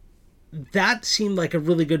that seemed like a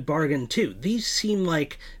really good bargain too. These seem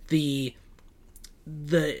like the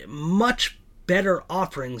much better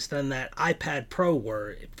offerings than that iPad Pro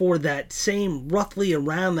were for that same, roughly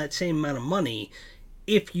around that same amount of money,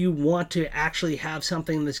 if you want to actually have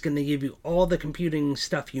something that's going to give you all the computing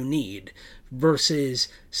stuff you need versus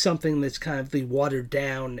something that's kind of the watered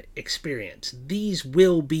down experience. These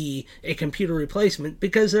will be a computer replacement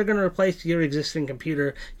because they're going to replace your existing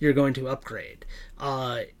computer you're going to upgrade.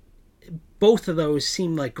 Both of those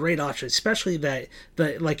seem like great options, especially that,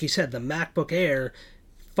 like you said, the MacBook Air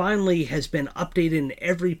finally has been updated in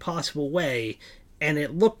every possible way, and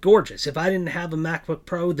it looked gorgeous. If I didn't have a MacBook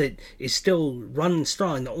Pro that is still running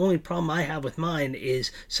strong, the only problem I have with mine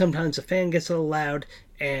is sometimes the fan gets a little loud,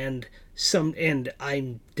 and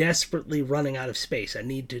I'm desperately running out of space. I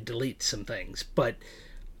need to delete some things. But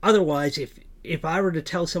otherwise, if I were to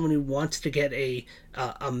tell someone who wants to get a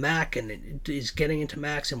Mac and is getting into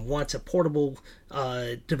Macs and wants a portable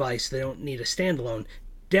device, they don't need a standalone,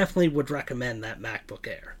 definitely would recommend that MacBook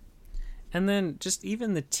Air. And then just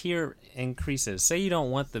even the tier increases. Say you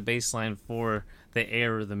don't want the baseline for the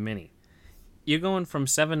Air or the Mini. You're going from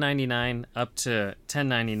 $799 up to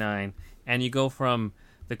 $1099, and you go from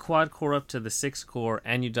the quad core up to the 6-core,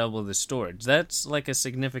 and you double the storage. That's like a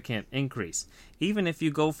significant increase. Even if you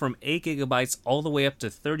go from 8 gigabytes all the way up to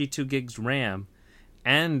 32 gigs RAM,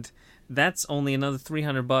 and that's only another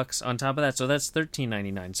 $300 on top of that, so that's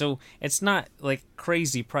 $1399. So it's not like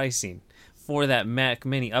crazy pricing for that Mac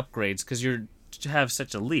Mini upgrades because you have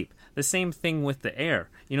such a leap. The same thing with the Air.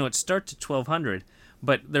 It starts at $1,200,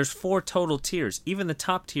 but there's 4 total tiers. Even the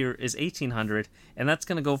top tier is $1,800, and that's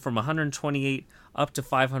going to go from $128 up to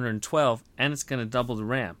 $512, and it's going to double the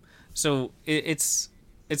RAM. So it's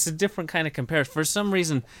a different kind of comparison. For some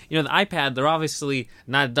reason, the iPad, they're obviously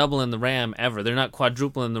not doubling the RAM ever. They're not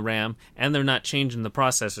quadrupling the RAM, and they're not changing the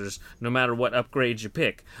processors no matter what upgrades you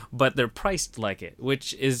pick. But they're priced like it,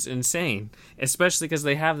 which is insane, especially because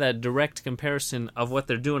they have that direct comparison of what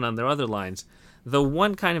they're doing on their other lines. The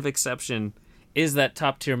one kind of exception is that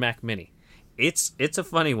top-tier Mac Mini. It's a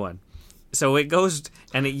funny one. So it goes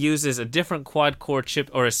and it uses a different quad-core chip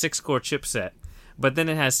or a 6-core chipset, but then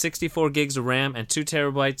it has 64 gigs of RAM and 2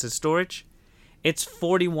 terabytes of storage. It's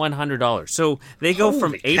 $4,100. So they go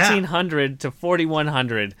from $1,800 to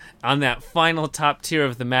 $4,100 on that final top tier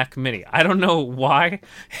of the Mac Mini. I don't know why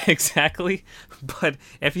exactly, but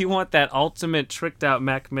if you want that ultimate tricked out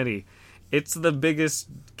Mac Mini, it's the biggest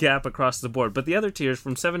gap across the board. But the other tiers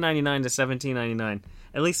from $799 to $1,799,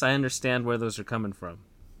 at least I understand where those are coming from.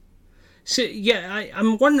 So, yeah,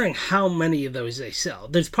 I'm wondering how many of those they sell.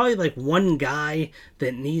 There's probably like one guy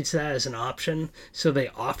that needs that as an option, so they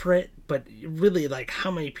offer it. But really, like,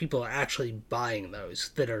 how many people are actually buying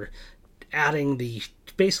those that are adding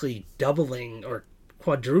basically doubling or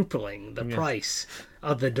quadrupling the price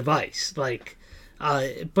of the device? Like,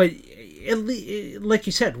 but like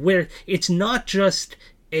you said, where it's not just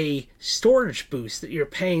a storage boost that you're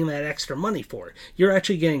paying that extra money for. You're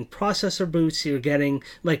actually getting processor boosts, you're getting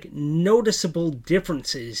like noticeable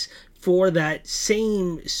differences for that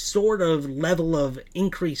same sort of level of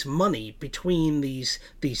increased money between these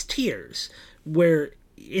tiers, where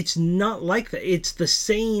it's not like that. It's the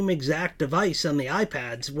same exact device on the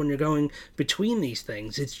iPads when you're going between these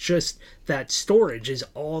things. It's just that storage is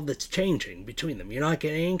all that's changing between them. You're not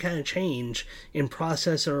getting any kind of change in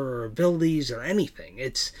processor or abilities or anything.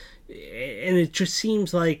 And it just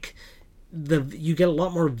seems like you get a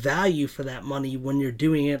lot more value for that money when you're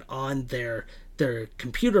doing it on their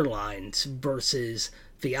computer lines versus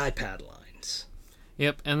the iPad lines.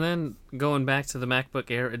 Yep, and then going back to the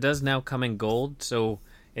MacBook Air, it does now come in gold, so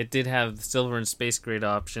it did have the silver and space grade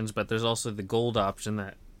options, but there's also the gold option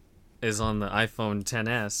that is on the iPhone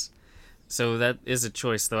XS. So that is a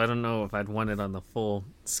choice, though I don't know if I'd want it on the full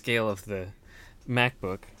scale of the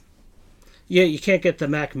MacBook. Yeah, you can't get the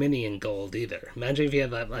Mac Mini in gold either. Imagine if you had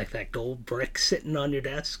that gold brick sitting on your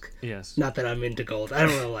desk. Yes. Not that I'm into gold. I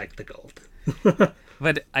don't really like the gold.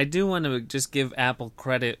 But I do want to just give Apple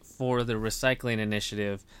credit for the recycling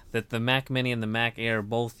initiative, that the Mac Mini and the Mac Air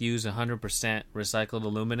both use 100% recycled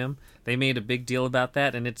aluminum. They made a big deal about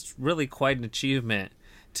that, and it's really quite an achievement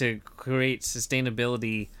to create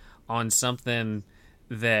sustainability on something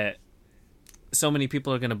that so many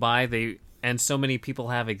people are going to buy. And so many people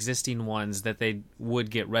have existing ones that they would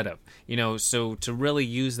get rid of. So to really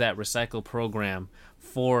use that recycle program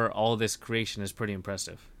for all this creation is pretty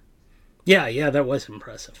impressive. Yeah, that was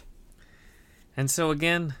impressive. And so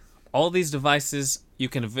again, all these devices, you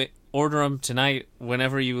can order them tonight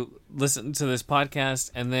whenever you listen to this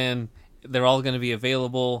podcast, and then they're all going to be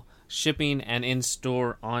available, shipping and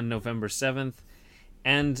in-store on November 7th.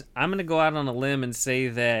 And I'm going to go out on a limb and say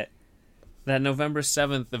that November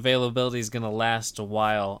 7th availability is going to last a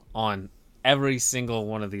while on every single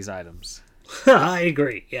one of these items. I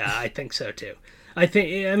agree. Yeah, I think so too. I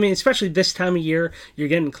mean, especially this time of year, you're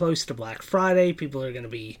getting close to Black Friday. People are going to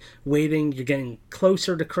be waiting. You're getting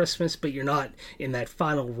closer to Christmas, but you're not in that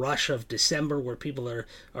final rush of December where people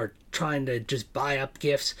are trying to just buy up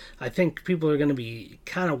gifts. I think people are going to be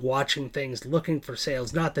kind of watching things, looking for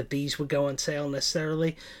sales. Not that these would go on sale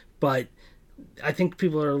necessarily, but I think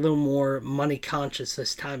people are a little more money conscious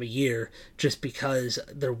this time of year just because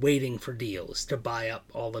they're waiting for deals to buy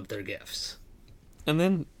up all of their gifts. And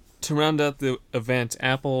then to round out the event,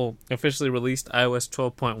 Apple officially released iOS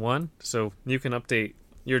 12.1, so you can update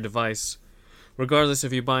your device regardless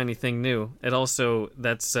if you buy anything new. That's macOS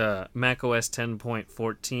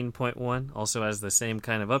 10.14.1, also has the same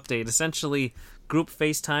kind of update. Essentially, group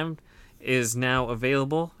FaceTime is now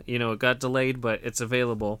available. It got delayed, but it's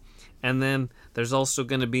available. And then there's also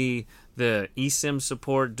going to be the eSIM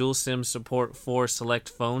support, dual SIM support for select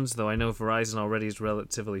phones, though I know Verizon already is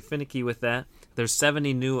relatively finicky with that. There's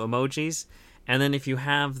 70 new emojis. And then if you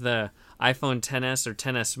have the iPhone XS or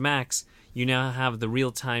XS Max, you now have the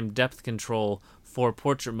real-time depth control for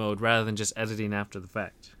portrait mode rather than just editing after the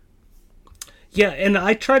fact. Yeah, and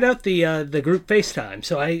I tried out the group FaceTime.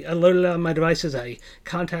 So I loaded it on my devices. I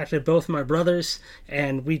contacted both my brothers,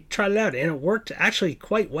 and we tried it out, and it worked actually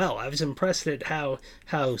quite well. I was impressed at how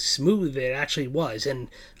smooth it actually was. And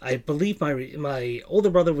I believe my older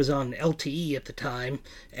brother was on LTE at the time,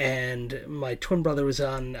 and my twin brother was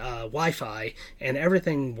on Wi-Fi, and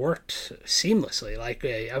everything worked seamlessly. Like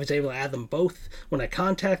I was able to add them both when I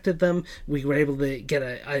contacted them. We were able to get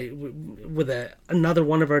another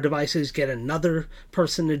one of our devices, get another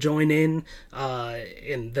person to join in,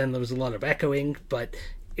 and then there was a lot of echoing, but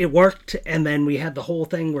it worked. And then we had the whole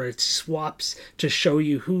thing where it swaps to show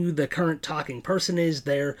you who the current talking person is.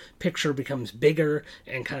 Their picture becomes bigger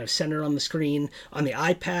and kind of centered on the screen. On the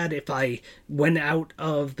iPad, if I went out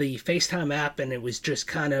of the FaceTime app and it was just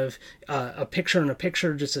kind of a picture in a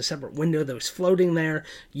picture, just a separate window that was floating there,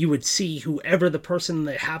 you would see whoever the person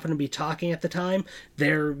that happened to be talking at the time,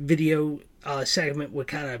 their video segment would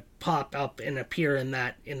kind of pop up and appear in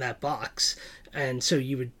that box. And so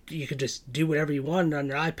you could just do whatever you wanted on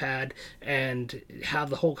your iPad and have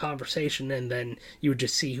the whole conversation, and then you would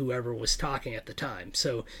just see whoever was talking at the time.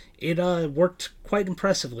 So it worked quite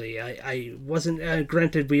impressively. I wasn't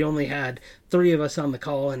granted we only had 3 of us on the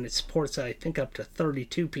call, and it supports I think up to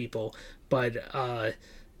 32 people, but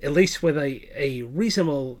at least with a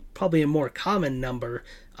reasonable, probably a more common number,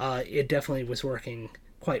 it definitely was working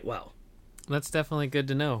quite well. That's definitely good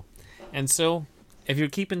to know. And so, if you're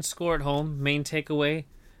keeping score at home, main takeaway,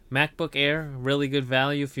 MacBook Air, really good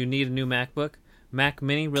value if you need a new MacBook. Mac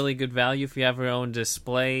Mini, really good value if you have your own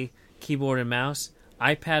display, keyboard, and mouse.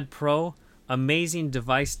 iPad Pro, amazing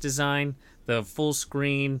device design, the full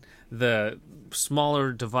screen, the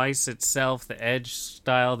smaller device itself, the Edge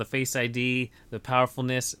style, the Face ID, the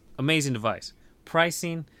powerfulness, amazing device.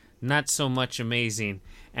 Pricing, not so much amazing,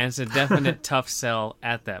 and it's a definite tough sell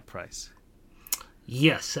at that price.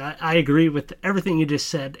 Yes, I agree with everything you just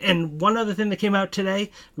said. And one other thing that came out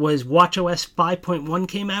today was watchOS 5.1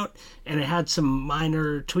 came out, and it had some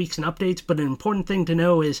minor tweaks and updates. But an important thing to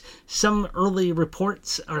know is some early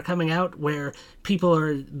reports are coming out where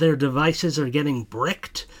their devices are getting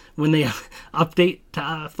bricked when they update to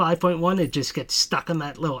 5.1. It just gets stuck on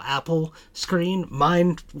that little Apple screen.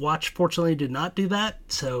 Mine Watch fortunately did not do that,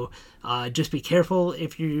 so just be careful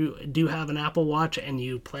if you do have an Apple Watch and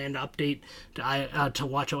you plan to update to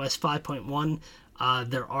watchOS 5.1.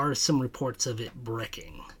 There are some reports of it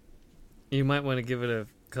bricking. You might want to give it a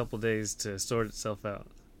couple days to sort itself out.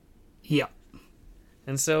 Yep.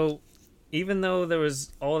 And so, even though there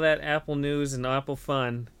was all that Apple news and Apple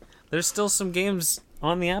fun, there's still some games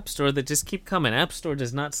on the App Store that just keep coming. App Store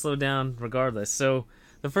does not slow down regardless. So,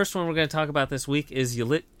 The first one we're going to talk about this week is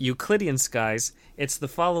Euclidean Skies. It's the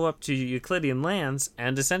follow-up to Euclidean Lands,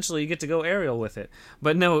 and essentially you get to go aerial with it.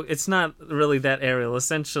 But no, it's not really that aerial.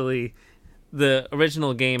 Essentially, the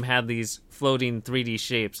original game had these floating 3D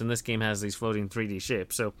shapes, and this game has these floating 3D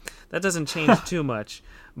shapes. So that doesn't change too much.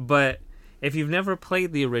 But if you've never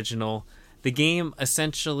played the original, the game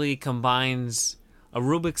essentially combines a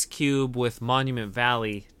Rubik's Cube with Monument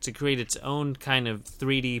Valley to create its own kind of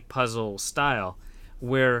 3D puzzle style,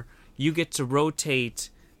 where you get to rotate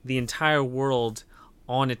the entire world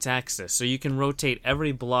on its axis. So you can rotate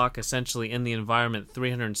every block essentially in the environment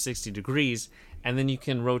 360 degrees, and then you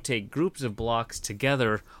can rotate groups of blocks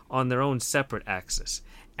together on their own separate axis.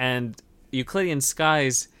 And Euclidean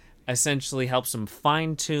Skies essentially helps them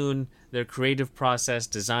fine-tune their creative process,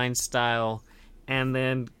 design style, and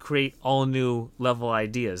then create all new level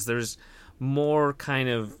ideas. There's more kind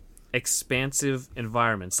of expansive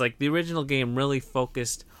environments. Like the original game really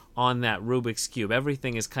focused on that Rubik's Cube.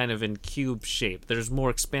 Everything is kind of in cube shape. There's more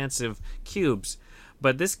expansive cubes.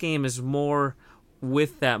 But this game is more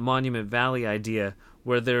with that Monument Valley idea,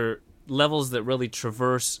 where there are levels that really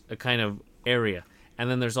traverse a kind of area. And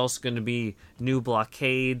then there's also going to be new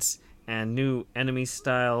blockades and new enemy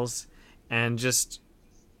styles and just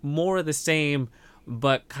more of the same,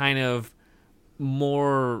 but kind of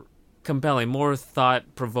more compelling, more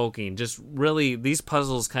thought-provoking. Just really, these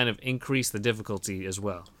puzzles kind of increase the difficulty as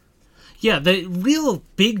well. Yeah, the real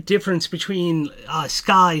big difference between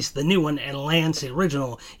Skies, the new one, and Lands, the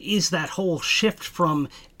original, is that whole shift from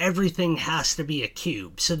everything has to be a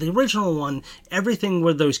cube. So the original one, everything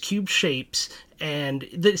were those cube shapes, and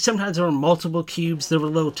sometimes there were multiple cubes. There were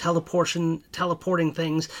little teleporting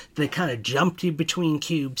things that kind of jumped you between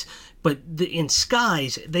cubes. But in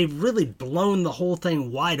Skies, they've really blown the whole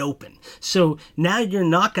thing wide open. So now you're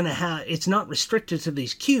not going to have, it's not restricted to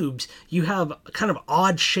these cubes. You have kind of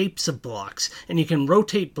odd shapes of blocks, and you can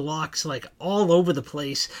rotate blocks like all over the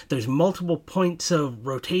place. There's multiple points of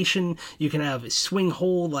rotation. You can have swing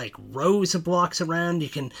whole like rows of blocks around. You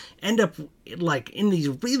can end up like in these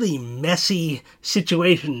really messy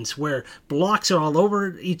situations where blocks are all over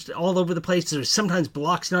the place. There's sometimes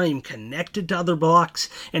blocks not even connected to other blocks,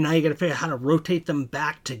 and now you got to figure out how to rotate them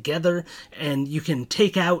back together. And you can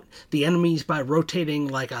take out the enemies by rotating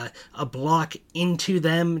like a block into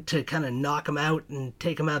them to kind of knock them out and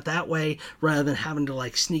take them out that way, rather than having to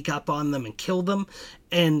like sneak up on them and kill them.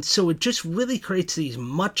 And so it just really creates these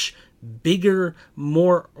much bigger,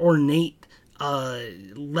 more ornate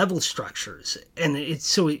level structures, and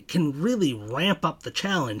so it can really ramp up the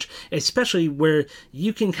challenge, especially where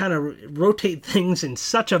you can kind of rotate things in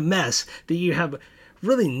such a mess that you have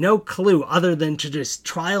really no clue other than to just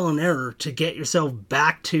trial and error to get yourself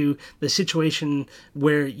back to the situation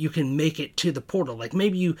where you can make it to the portal. Like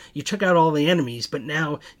maybe you took out all the enemies, but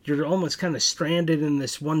now you're almost kind of stranded in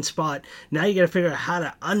this one spot. Now you got to figure out how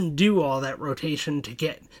to undo all that rotation to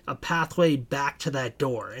get a pathway back to that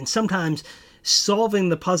door. And sometimes solving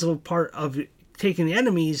the puzzle part of taking the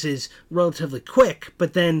enemies is relatively quick,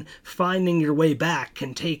 but then finding your way back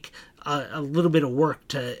can take a little bit of work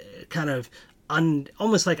to kind of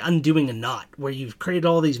almost like undoing a knot, where you've created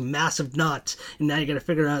all these massive knots, and now you got to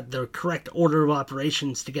figure out the correct order of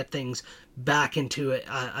operations to get things back into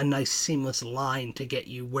a nice seamless line to get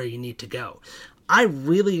you where you need to go. I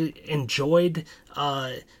really enjoyed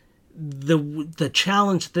the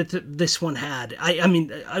challenge that this one had. I mean,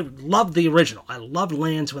 I loved the original. I loved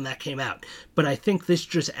Lands when that came out. But I think this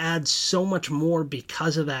just adds so much more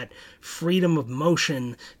because of that freedom of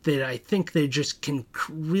motion that I think they just can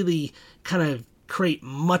really kind of create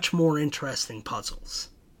much more interesting puzzles.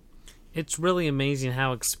 It's really amazing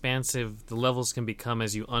how expansive the levels can become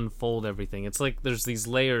as you unfold everything. It's like there's these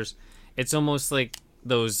layers. It's almost like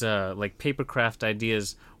those like papercraft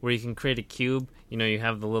ideas where you can create a cube. You know, you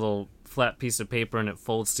have the little flat piece of paper and it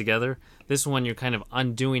folds together. This one, you're kind of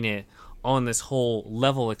undoing it on this whole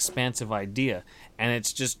level expansive idea. And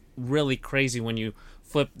it's just really crazy when you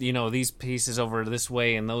flip, you know, these pieces over this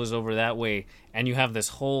way and those over that way, and you have this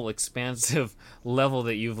whole expansive level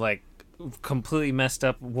that you've like completely messed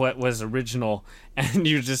up what was original, and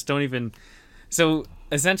you just don't even... So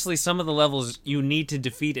essentially some of the levels you need to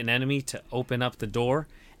defeat an enemy to open up the door,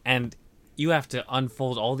 and you have to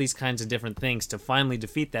unfold all these kinds of different things to finally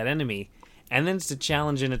defeat that enemy. And then it's a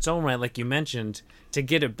challenge in its own right, like you mentioned, to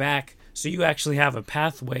get it back so you actually have a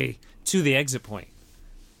pathway to the exit point.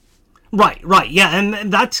 Right, yeah,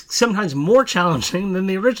 and that's sometimes more challenging than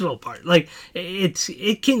the original part. Like,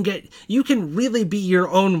 it can get, you can really be your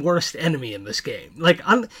own worst enemy in this game. Like,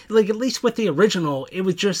 at least with the original, it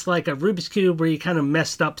was just like a Rubik's Cube where you kind of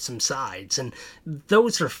messed up some sides, and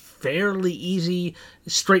those are fairly easy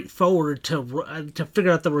straightforward to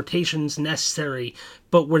figure out the rotations necessary.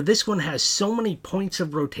 But where this one has so many points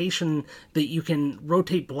of rotation that you can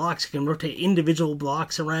rotate blocks, you can rotate individual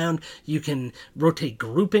blocks around, you can rotate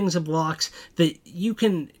groupings of blocks, that you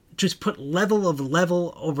can just put level over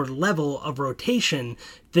level of rotation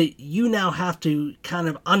that you now have to kind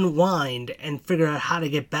of unwind and figure out how to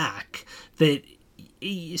get back. That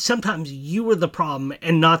sometimes you were the problem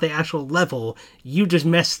and not the actual level. You just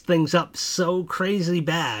messed things up so crazy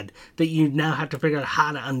bad that you now have to figure out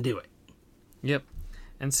how to undo it. Yep.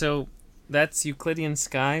 And so that's Euclidean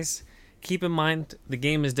Skies. Keep in mind, the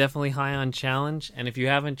game is definitely high on challenge, and if you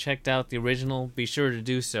haven't checked out the original, be sure to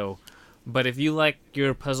do so. But if you like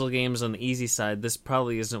your puzzle games on the easy side, this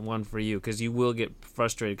probably isn't one for you, because you will get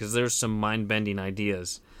frustrated, because there's some mind-bending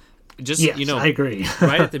ideas. Just, yes, I agree.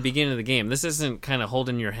 right at the beginning of the game, this isn't kind of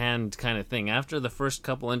holding your hand kind of thing. After the first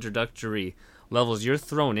couple introductory levels, you're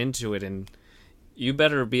thrown into it, and you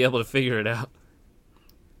better be able to figure it out.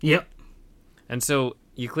 Yep. And so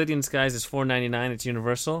Euclidean Skies is $4.99. It's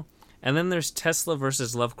Universal. And then there's Tesla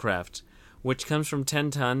versus Lovecraft, which comes from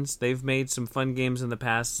 10 Tons. They've made some fun games in the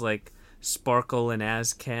past, like Sparkle and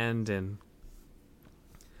Azkend and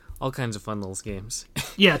all kinds of fun little games.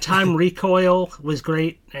 Yeah, Time Recoil was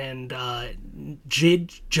great, and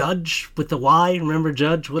Judge with the Y. Remember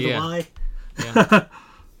Judge with the Y? Yeah.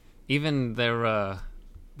 Even their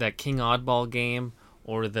that King Oddball game,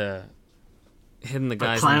 or the hitting the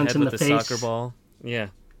guys in the head with the soccer ball. Yeah.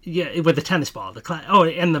 Yeah, with the tennis ball.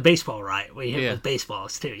 And the baseball, right? We hit with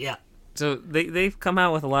baseballs too. Yeah. So they've come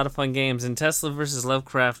out with a lot of fun games, and Tesla vs.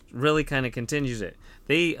 Lovecraft really kind of continues it.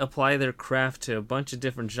 They apply their craft to a bunch of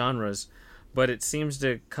different genres, but it seems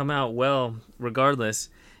to come out well regardless.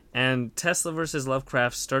 And Tesla vs.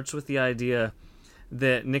 Lovecraft starts with the idea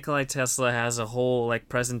that Nikolai Tesla has a whole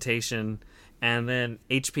presentation, and then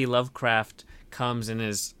H.P. Lovecraft comes and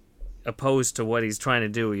is opposed to what he's trying to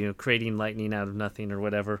do, creating lightning out of nothing or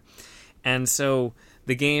whatever. And so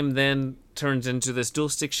the game then turns into this dual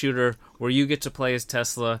stick shooter where you get to play as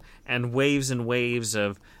Tesla, and waves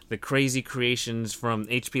of the crazy creations from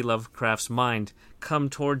H.P. Lovecraft's mind come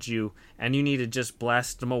towards you, and you need to just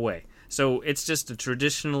blast them away. So it's just a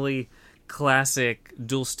traditionally classic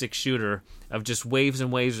dual stick shooter of just waves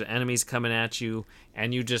and waves of enemies coming at you,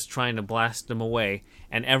 and you just trying to blast them away.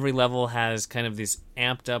 And every level has kind of these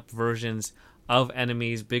amped up versions of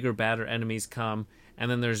enemies, bigger, badder enemies come, and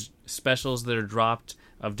then there's specials that are dropped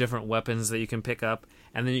of different weapons that you can pick up,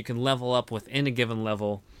 and then you can level up within a given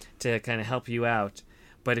level to kind of help you out.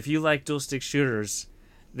 But if you like dual stick shooters,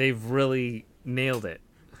 they've really nailed it.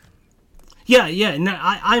 Yeah. No,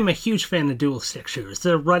 I'm a huge fan of dual stick shooters.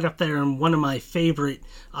 They're right up there and one of my favorite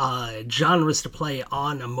genres to play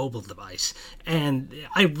on a mobile device. And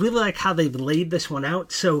I really like how they've laid this one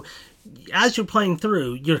out. So as you're playing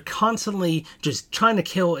through, you're constantly just trying to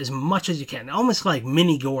kill as much as you can. Almost like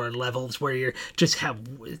mini gore levels where you just have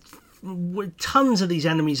tons of these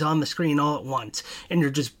enemies on the screen all at once, and you're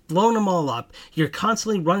just blowing them all up. You're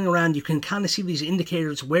constantly running around. You can kind of see these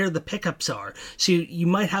indicators where the pickups are. So you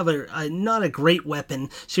might have a not a great weapon,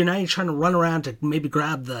 so now you're trying to run around to maybe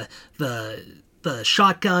grab the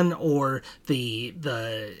shotgun or the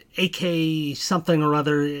AK something or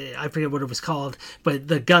other, I forget what it was called, but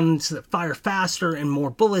the guns that fire faster and more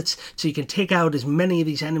bullets, so you can take out as many of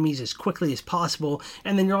these enemies as quickly as possible.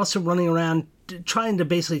 And then you're also running around trying to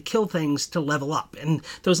basically kill things to level up. And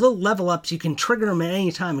those little level ups, you can trigger them at any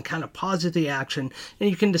time and kind of pause the action, and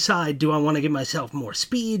you can decide, do I want to give myself more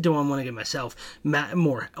speed? Do I want to give myself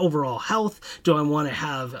more overall health? Do I want to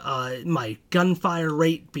have my gunfire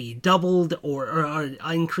rate be doubled or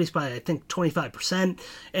increased by, I think, 25%?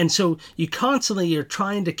 And so you constantly are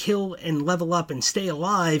trying to kill and level up and stay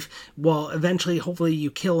alive, while eventually, hopefully,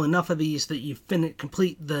 you kill enough of these that you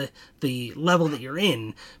complete the level that you're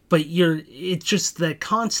in. But it's just the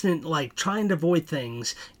constant, trying to avoid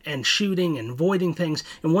things and shooting and avoiding things.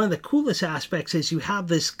 And one of the coolest aspects is you have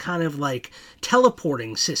this kind of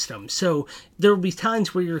teleporting system. So there will be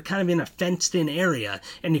times where you're kind of in a fenced-in area,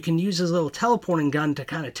 and you can use this little teleporting gun to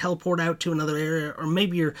kind of teleport out to another area, or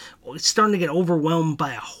maybe you're starting to get overwhelmed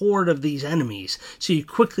by a horde of these enemies. So you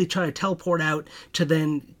quickly try to teleport out to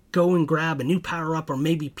then go and grab a new power-up, or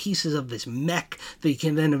maybe pieces of this mech that you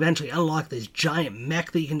can then eventually unlock this giant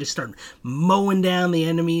mech that you can just start mowing down the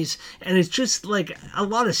enemies. And it's just a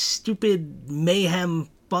lot of stupid mayhem,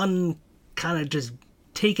 fun, kind of just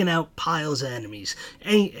taking out piles of enemies.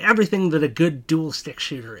 Everything that a good dual-stick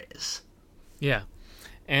shooter is. Yeah,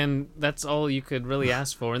 and that's all you could really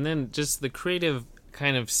ask for. And then just the creative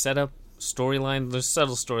kind of setup storyline, the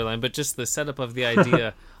subtle storyline, but just the setup of the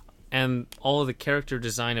idea and all of the character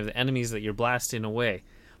design of the enemies that you're blasting away.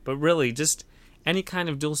 But really, just any kind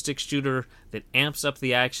of dual stick shooter that amps up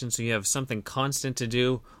the action so you have something constant to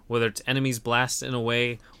do, whether it's enemies blasting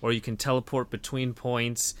away or you can teleport between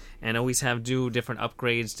points and always have different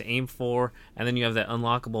upgrades to aim for, and then you have that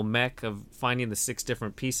unlockable mech of finding the 6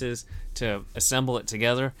 different pieces to assemble it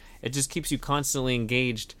together. It just keeps you constantly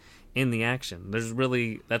engaged in the action.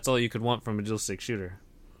 That's all you could want from a dual stick shooter.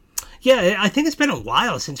 Yeah, I think it's been a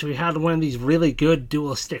while since we had one of these really good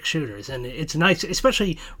dual stick shooters, and it's nice,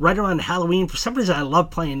 especially right around Halloween. For some reason, I love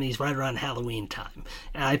playing these right around Halloween time,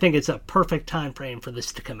 and I think it's a perfect time frame for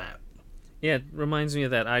this to come out. Yeah, it reminds me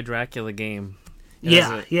of that Dracula game.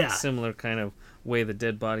 Yeah. Similar kind of way the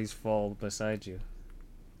dead bodies fall beside you.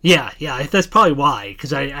 Yeah, that's probably why,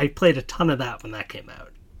 because I played a ton of that when that came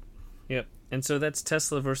out. Yep, and so that's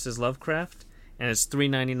Tesla versus Lovecraft, and it's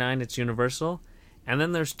 $3.99. It's Universal. And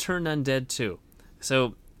then there's Turn Undead 2.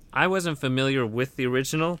 So I wasn't familiar with the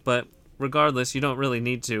original, but regardless, you don't really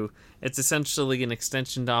need to. It's essentially an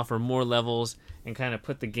extension to offer more levels and kind of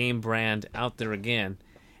put the game brand out there again.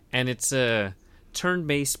 And it's a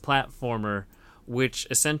turn-based platformer which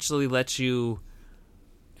essentially lets you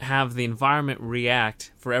have the environment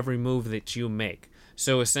react for every move that you make.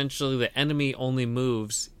 So essentially the enemy only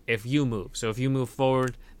moves if you move. So if you move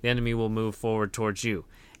forward, the enemy will move forward towards you.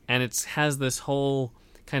 And it has this whole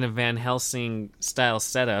kind of Van Helsing style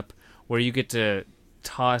setup where you get to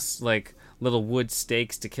toss like little wood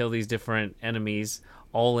stakes to kill these different enemies,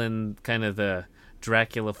 all in kind of the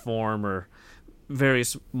Dracula form or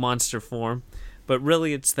various monster form. But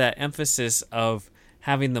really it's that emphasis of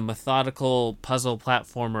having the methodical puzzle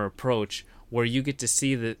platformer approach where you get to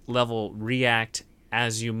see the level react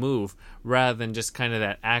as you move rather than just kind of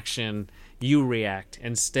that action you react.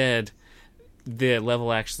 Instead, the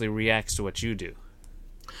level actually reacts to what you do.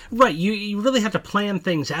 Right, you really have to plan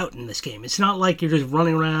things out in this game. It's not like you're just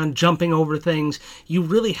running around, jumping over things. You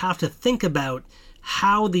really have to think about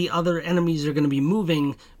how the other enemies are going to be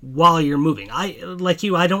moving while you're moving. I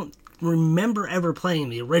don't remember ever playing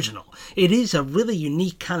the original. It is a really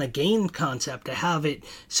unique kind of game concept to have it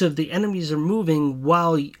so the enemies are moving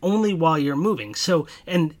only while you're moving. So,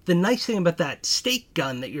 and the nice thing about that stake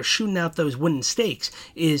gun that you're shooting out those wooden stakes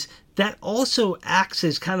is that also acts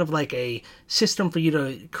as kind of like a system for you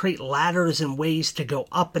to create ladders and ways to go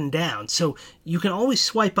up and down. So you can always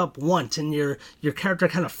swipe up once and your character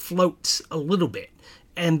kind of floats a little bit.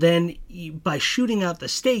 And then by shooting out the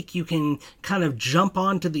stake, you can kind of jump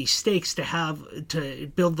onto these stakes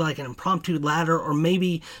to build like an impromptu ladder, or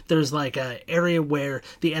maybe there's like an area where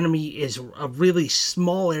the enemy is a really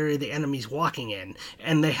small area the enemy's walking in,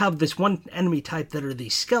 and they have this one enemy type that are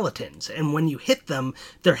these skeletons, and when you hit them,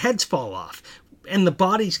 their heads fall off. And the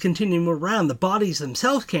bodies continue to move around. The bodies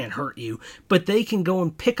themselves can't hurt you, but they can go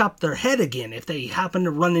and pick up their head again if they happen to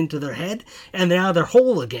run into their head, and now they're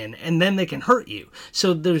whole again, and then they can hurt you.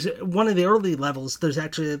 So there's one of the early levels, there's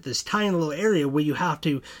actually this tiny little area where you have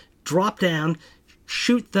to drop down,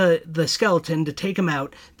 shoot the skeleton to take him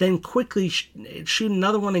out, then quickly shoot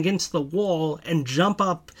another one against the wall and jump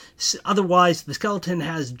up. Otherwise, the skeleton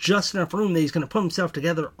has just enough room that he's going to put himself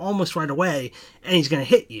together almost right away, and he's going to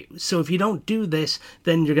hit you. So if you don't do this,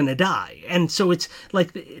 then you're going to die. And so it's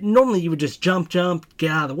like, normally you would just jump,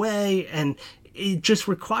 get out of the way, and it just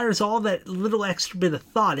requires all that little extra bit of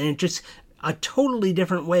thought, and it just a totally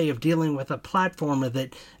different way of dealing with a platformer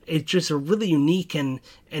that it's just a really unique and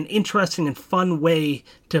interesting and fun way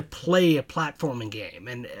to play a platforming game.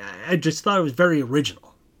 And I just thought it was very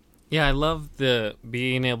original. Yeah, I love the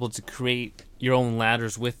being able to create your own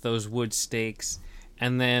ladders with those wood stakes.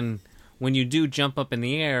 And then when you do jump up in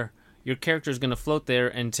the air, your character is going to float there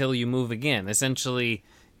until you move again. Essentially,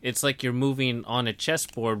 it's like you're moving on a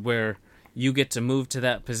chessboard where you get to move to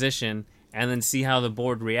that position and then see how the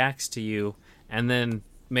board reacts to you, and then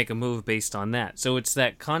make a move based on that. So it's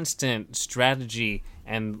that constant strategy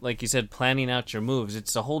and, like you said, planning out your moves.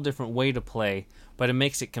 It's a whole different way to play, but it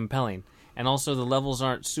makes it compelling. And also the levels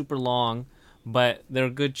aren't super long, but they're a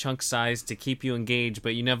good chunk size to keep you engaged,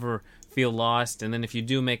 but you never feel lost. And then if you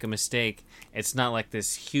do make a mistake, it's not like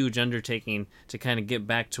this huge undertaking to kind of get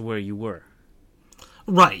back to where you were.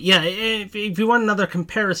 Right, yeah. If you want another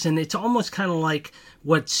comparison, it's almost kind of like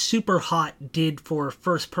what Super Hot did for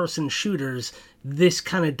first-person shooters, this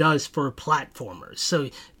kind of does for platformers. So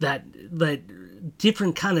that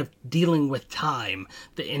different kind of dealing with time,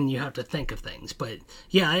 and you have to think of things. But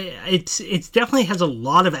yeah, it's definitely has a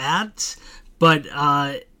lot of ads, but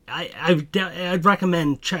I I'd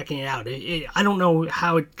recommend checking it out. I don't know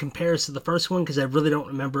how it compares to the first one because I really don't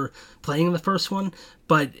remember playing the first one,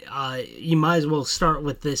 but you might as well start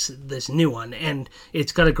with this new one. And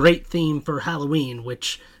it's got a great theme for Halloween,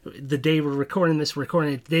 which the day we're recording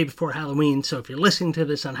it the day before Halloween. So if you're listening to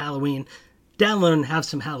this on Halloween, download and have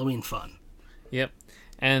some Halloween fun. Yep.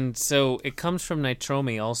 And so it comes from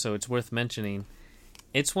Nitromi also, it's worth mentioning.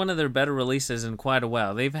 It's one of their better releases in quite a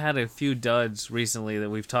while. They've had a few duds recently that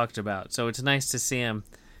we've talked about, so it's nice to see them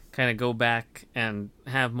kind of go back and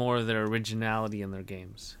have more of their originality in their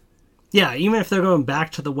games. Yeah, even if they're going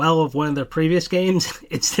back to the well of one of their previous games,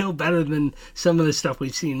 it's still better than some of the stuff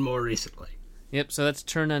we've seen more recently. Yep, so that's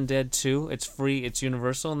Turn Undead 2. It's free, it's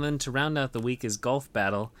universal, and then to round out the week is Golf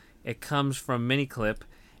Battle. It comes from Miniclip,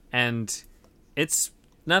 and it's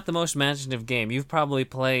not the most imaginative game. You've probably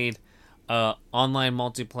played online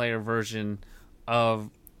multiplayer version of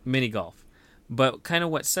mini golf, but kind of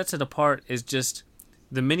what sets it apart is just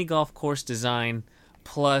the mini golf course design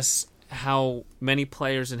plus how many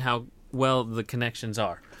players and how well the connections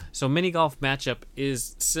are. So mini golf matchup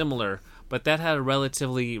is similar, but that had a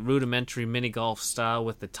relatively rudimentary mini golf style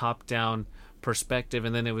with the top down perspective,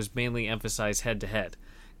 and then it was mainly emphasized head to head.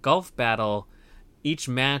 Golf Battle, each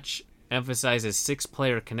match emphasizes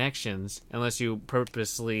 6-player connections, unless you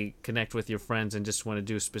purposely connect with your friends and just want to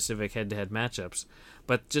do specific head-to-head matchups.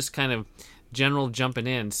 But just kind of general jumping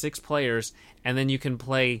in, 6 players, and then you can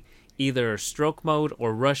play either stroke mode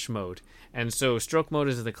or rush mode. And so stroke mode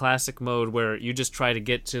is the classic mode where you just try to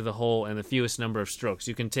get to the hole in the fewest number of strokes.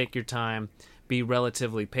 You can take your time, be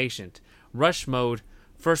relatively patient. Rush mode,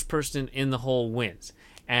 first person in the hole wins.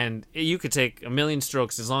 And you could take a million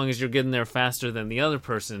strokes as long as you're getting there faster than the other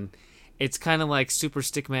person. It's kind of like Super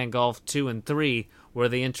Stickman Golf 2 and 3, where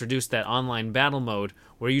they introduced that online battle mode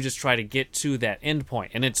where you just try to get to that end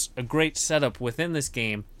point. And it's a great setup within this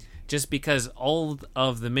game just because all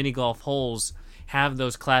of the mini golf holes have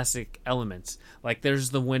those classic elements. Like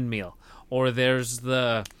there's the windmill, or there's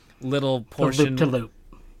the little portion... The loop-to-loop.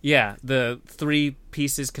 Yeah, the 3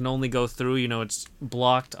 pieces can only go through, it's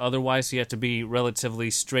blocked otherwise, so you have to be relatively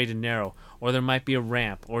straight and narrow. Or there might be a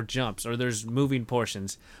ramp, or jumps, or there's moving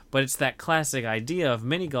portions. But it's that classic idea of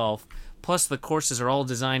mini golf, plus the courses are all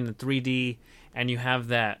designed in 3D, and you have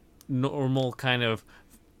that normal kind of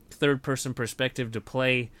third-person perspective to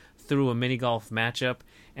play through a mini golf matchup.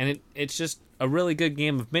 And it's just a really good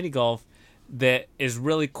game of mini golf that is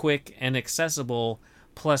really quick and accessible,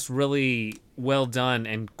 plus really well done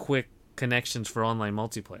and quick connections for online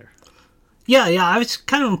multiplayer. Yeah, I was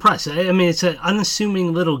kind of impressed. I mean, it's an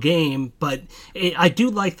unassuming little game, but I do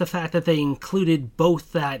like the fact that they included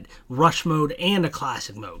both that rush mode and a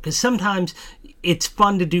classic mode, because sometimes it's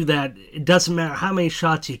fun to do that. It doesn't matter how many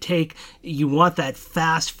shots you take. You want that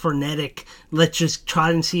fast, frenetic, let's just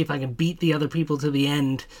try and see if I can beat the other people to the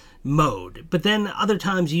end mode. But then other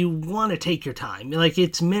times you want to take your time. Like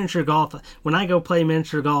it's miniature golf. When I go play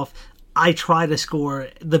miniature golf, I try to score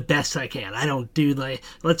the best I can. I don't do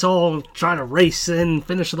let's all try to race and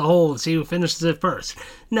finish the hole and see who finishes it first.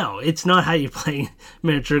 No, it's not how you play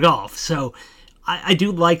miniature golf. So I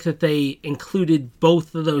do like that they included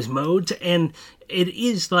both of those modes, and it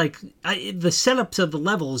is like the setups of the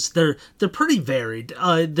levels. They're pretty varied.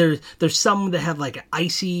 There's some that have like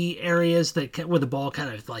icy areas where the ball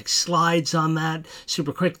kind of like slides on that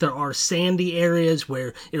super quick. There are sandy areas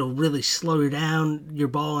where it'll really slow down your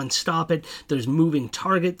ball and stop it. There's moving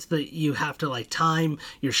targets that you have to like time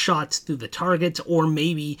your shots through the targets, or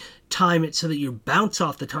maybe time it so that you bounce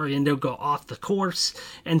off the target and don't go off the course.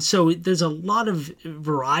 And so there's a lot of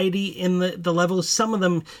variety in the levels. Some of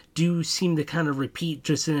them do seem to kind of repeat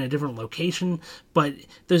just in a different location, but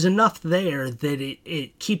there's enough there that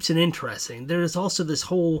it keeps it interesting. There's also this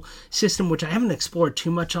whole system, which I haven't explored too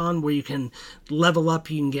much on, where you can level up.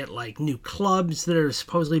 You can get like new clubs that are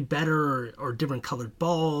supposedly better, or different colored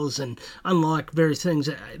balls, and unlock various things.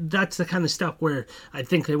 That's the kind of stuff where I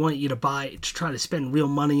think they want you to buy to try to spend real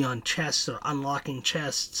money on chests or unlocking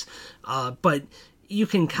chests, but you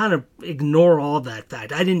can kind of ignore all that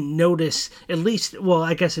fact. I didn't notice, at least, well,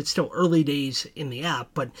 I guess it's still early days in the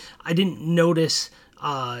app, but I didn't notice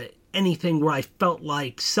anything where I felt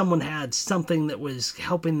like someone had something that was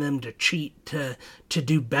helping them to cheat to to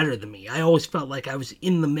do better than me. I always felt like I was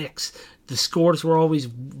in the mix. The scores were always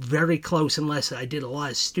very close unless I did a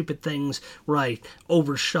lot of stupid things where I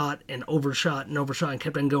overshot and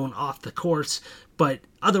kept on going off the course. But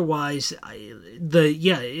otherwise,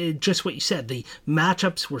 just what you said. The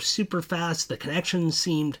matchups were super fast. The connections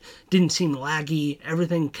didn't seem laggy.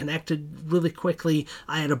 Everything connected really quickly.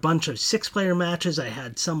 I had a bunch of 6-player matches. I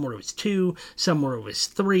had some where it was 2, some where it was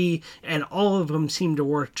 3, and all of them seemed to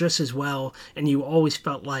work just as well. And you always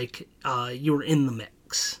felt like you were in the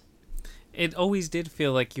mix. It always did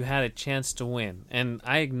feel like you had a chance to win, and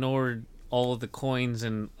I ignored all of the coins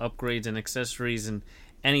and upgrades and accessories and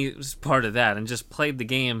any part of that and just played the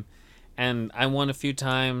game, and I won a few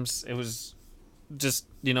times. It was just,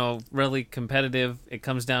 really competitive. It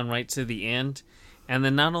comes down right to the end. And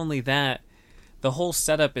then not only that, the whole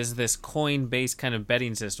setup is this coin-based kind of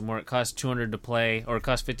betting system where it costs 200 to play, or it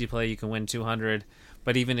costs 50 to play, you can win 200.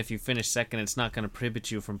 But even if you finish second, it's not going to prohibit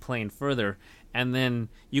you from playing further. And then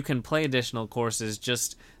you can play additional courses,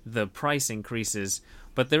 just the price increases.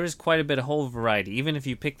 But there is quite a bit of hole variety. Even if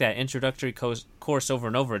you pick that introductory course over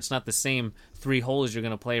and over, it's not the same 3 holes you're going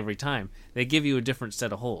to play every time. They give you a different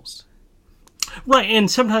set of holes. Right, and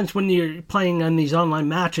sometimes when you're playing on these online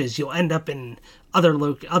matches, you'll end up in other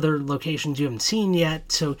locations you haven't seen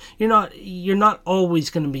yet. So you're not always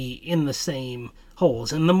going to be in the same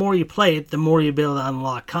holes, and the more you play it, the more you'll be able to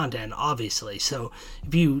unlock content, obviously. So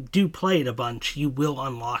if you do play it a bunch, you will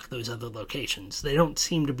unlock those other locations. They don't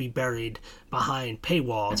seem to be buried behind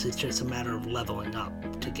paywalls. It's just a matter of leveling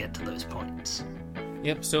up to get to those points.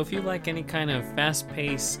 Yep, so if you like any kind of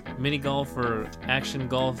fast-paced mini golf or action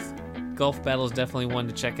golf battle is definitely one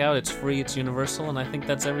to check out. It's free, it's universal, and I think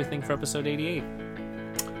that's everything for episode 88.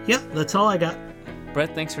 Yeah, that's all I got.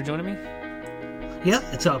 Brett, thanks for joining me. Yeah,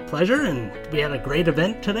 it's a pleasure, and we had a great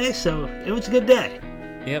event today, so it was a good day.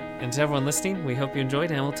 Yep, and to everyone listening, we hope you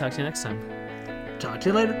enjoyed, and we'll talk to you next time. Talk to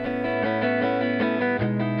you later.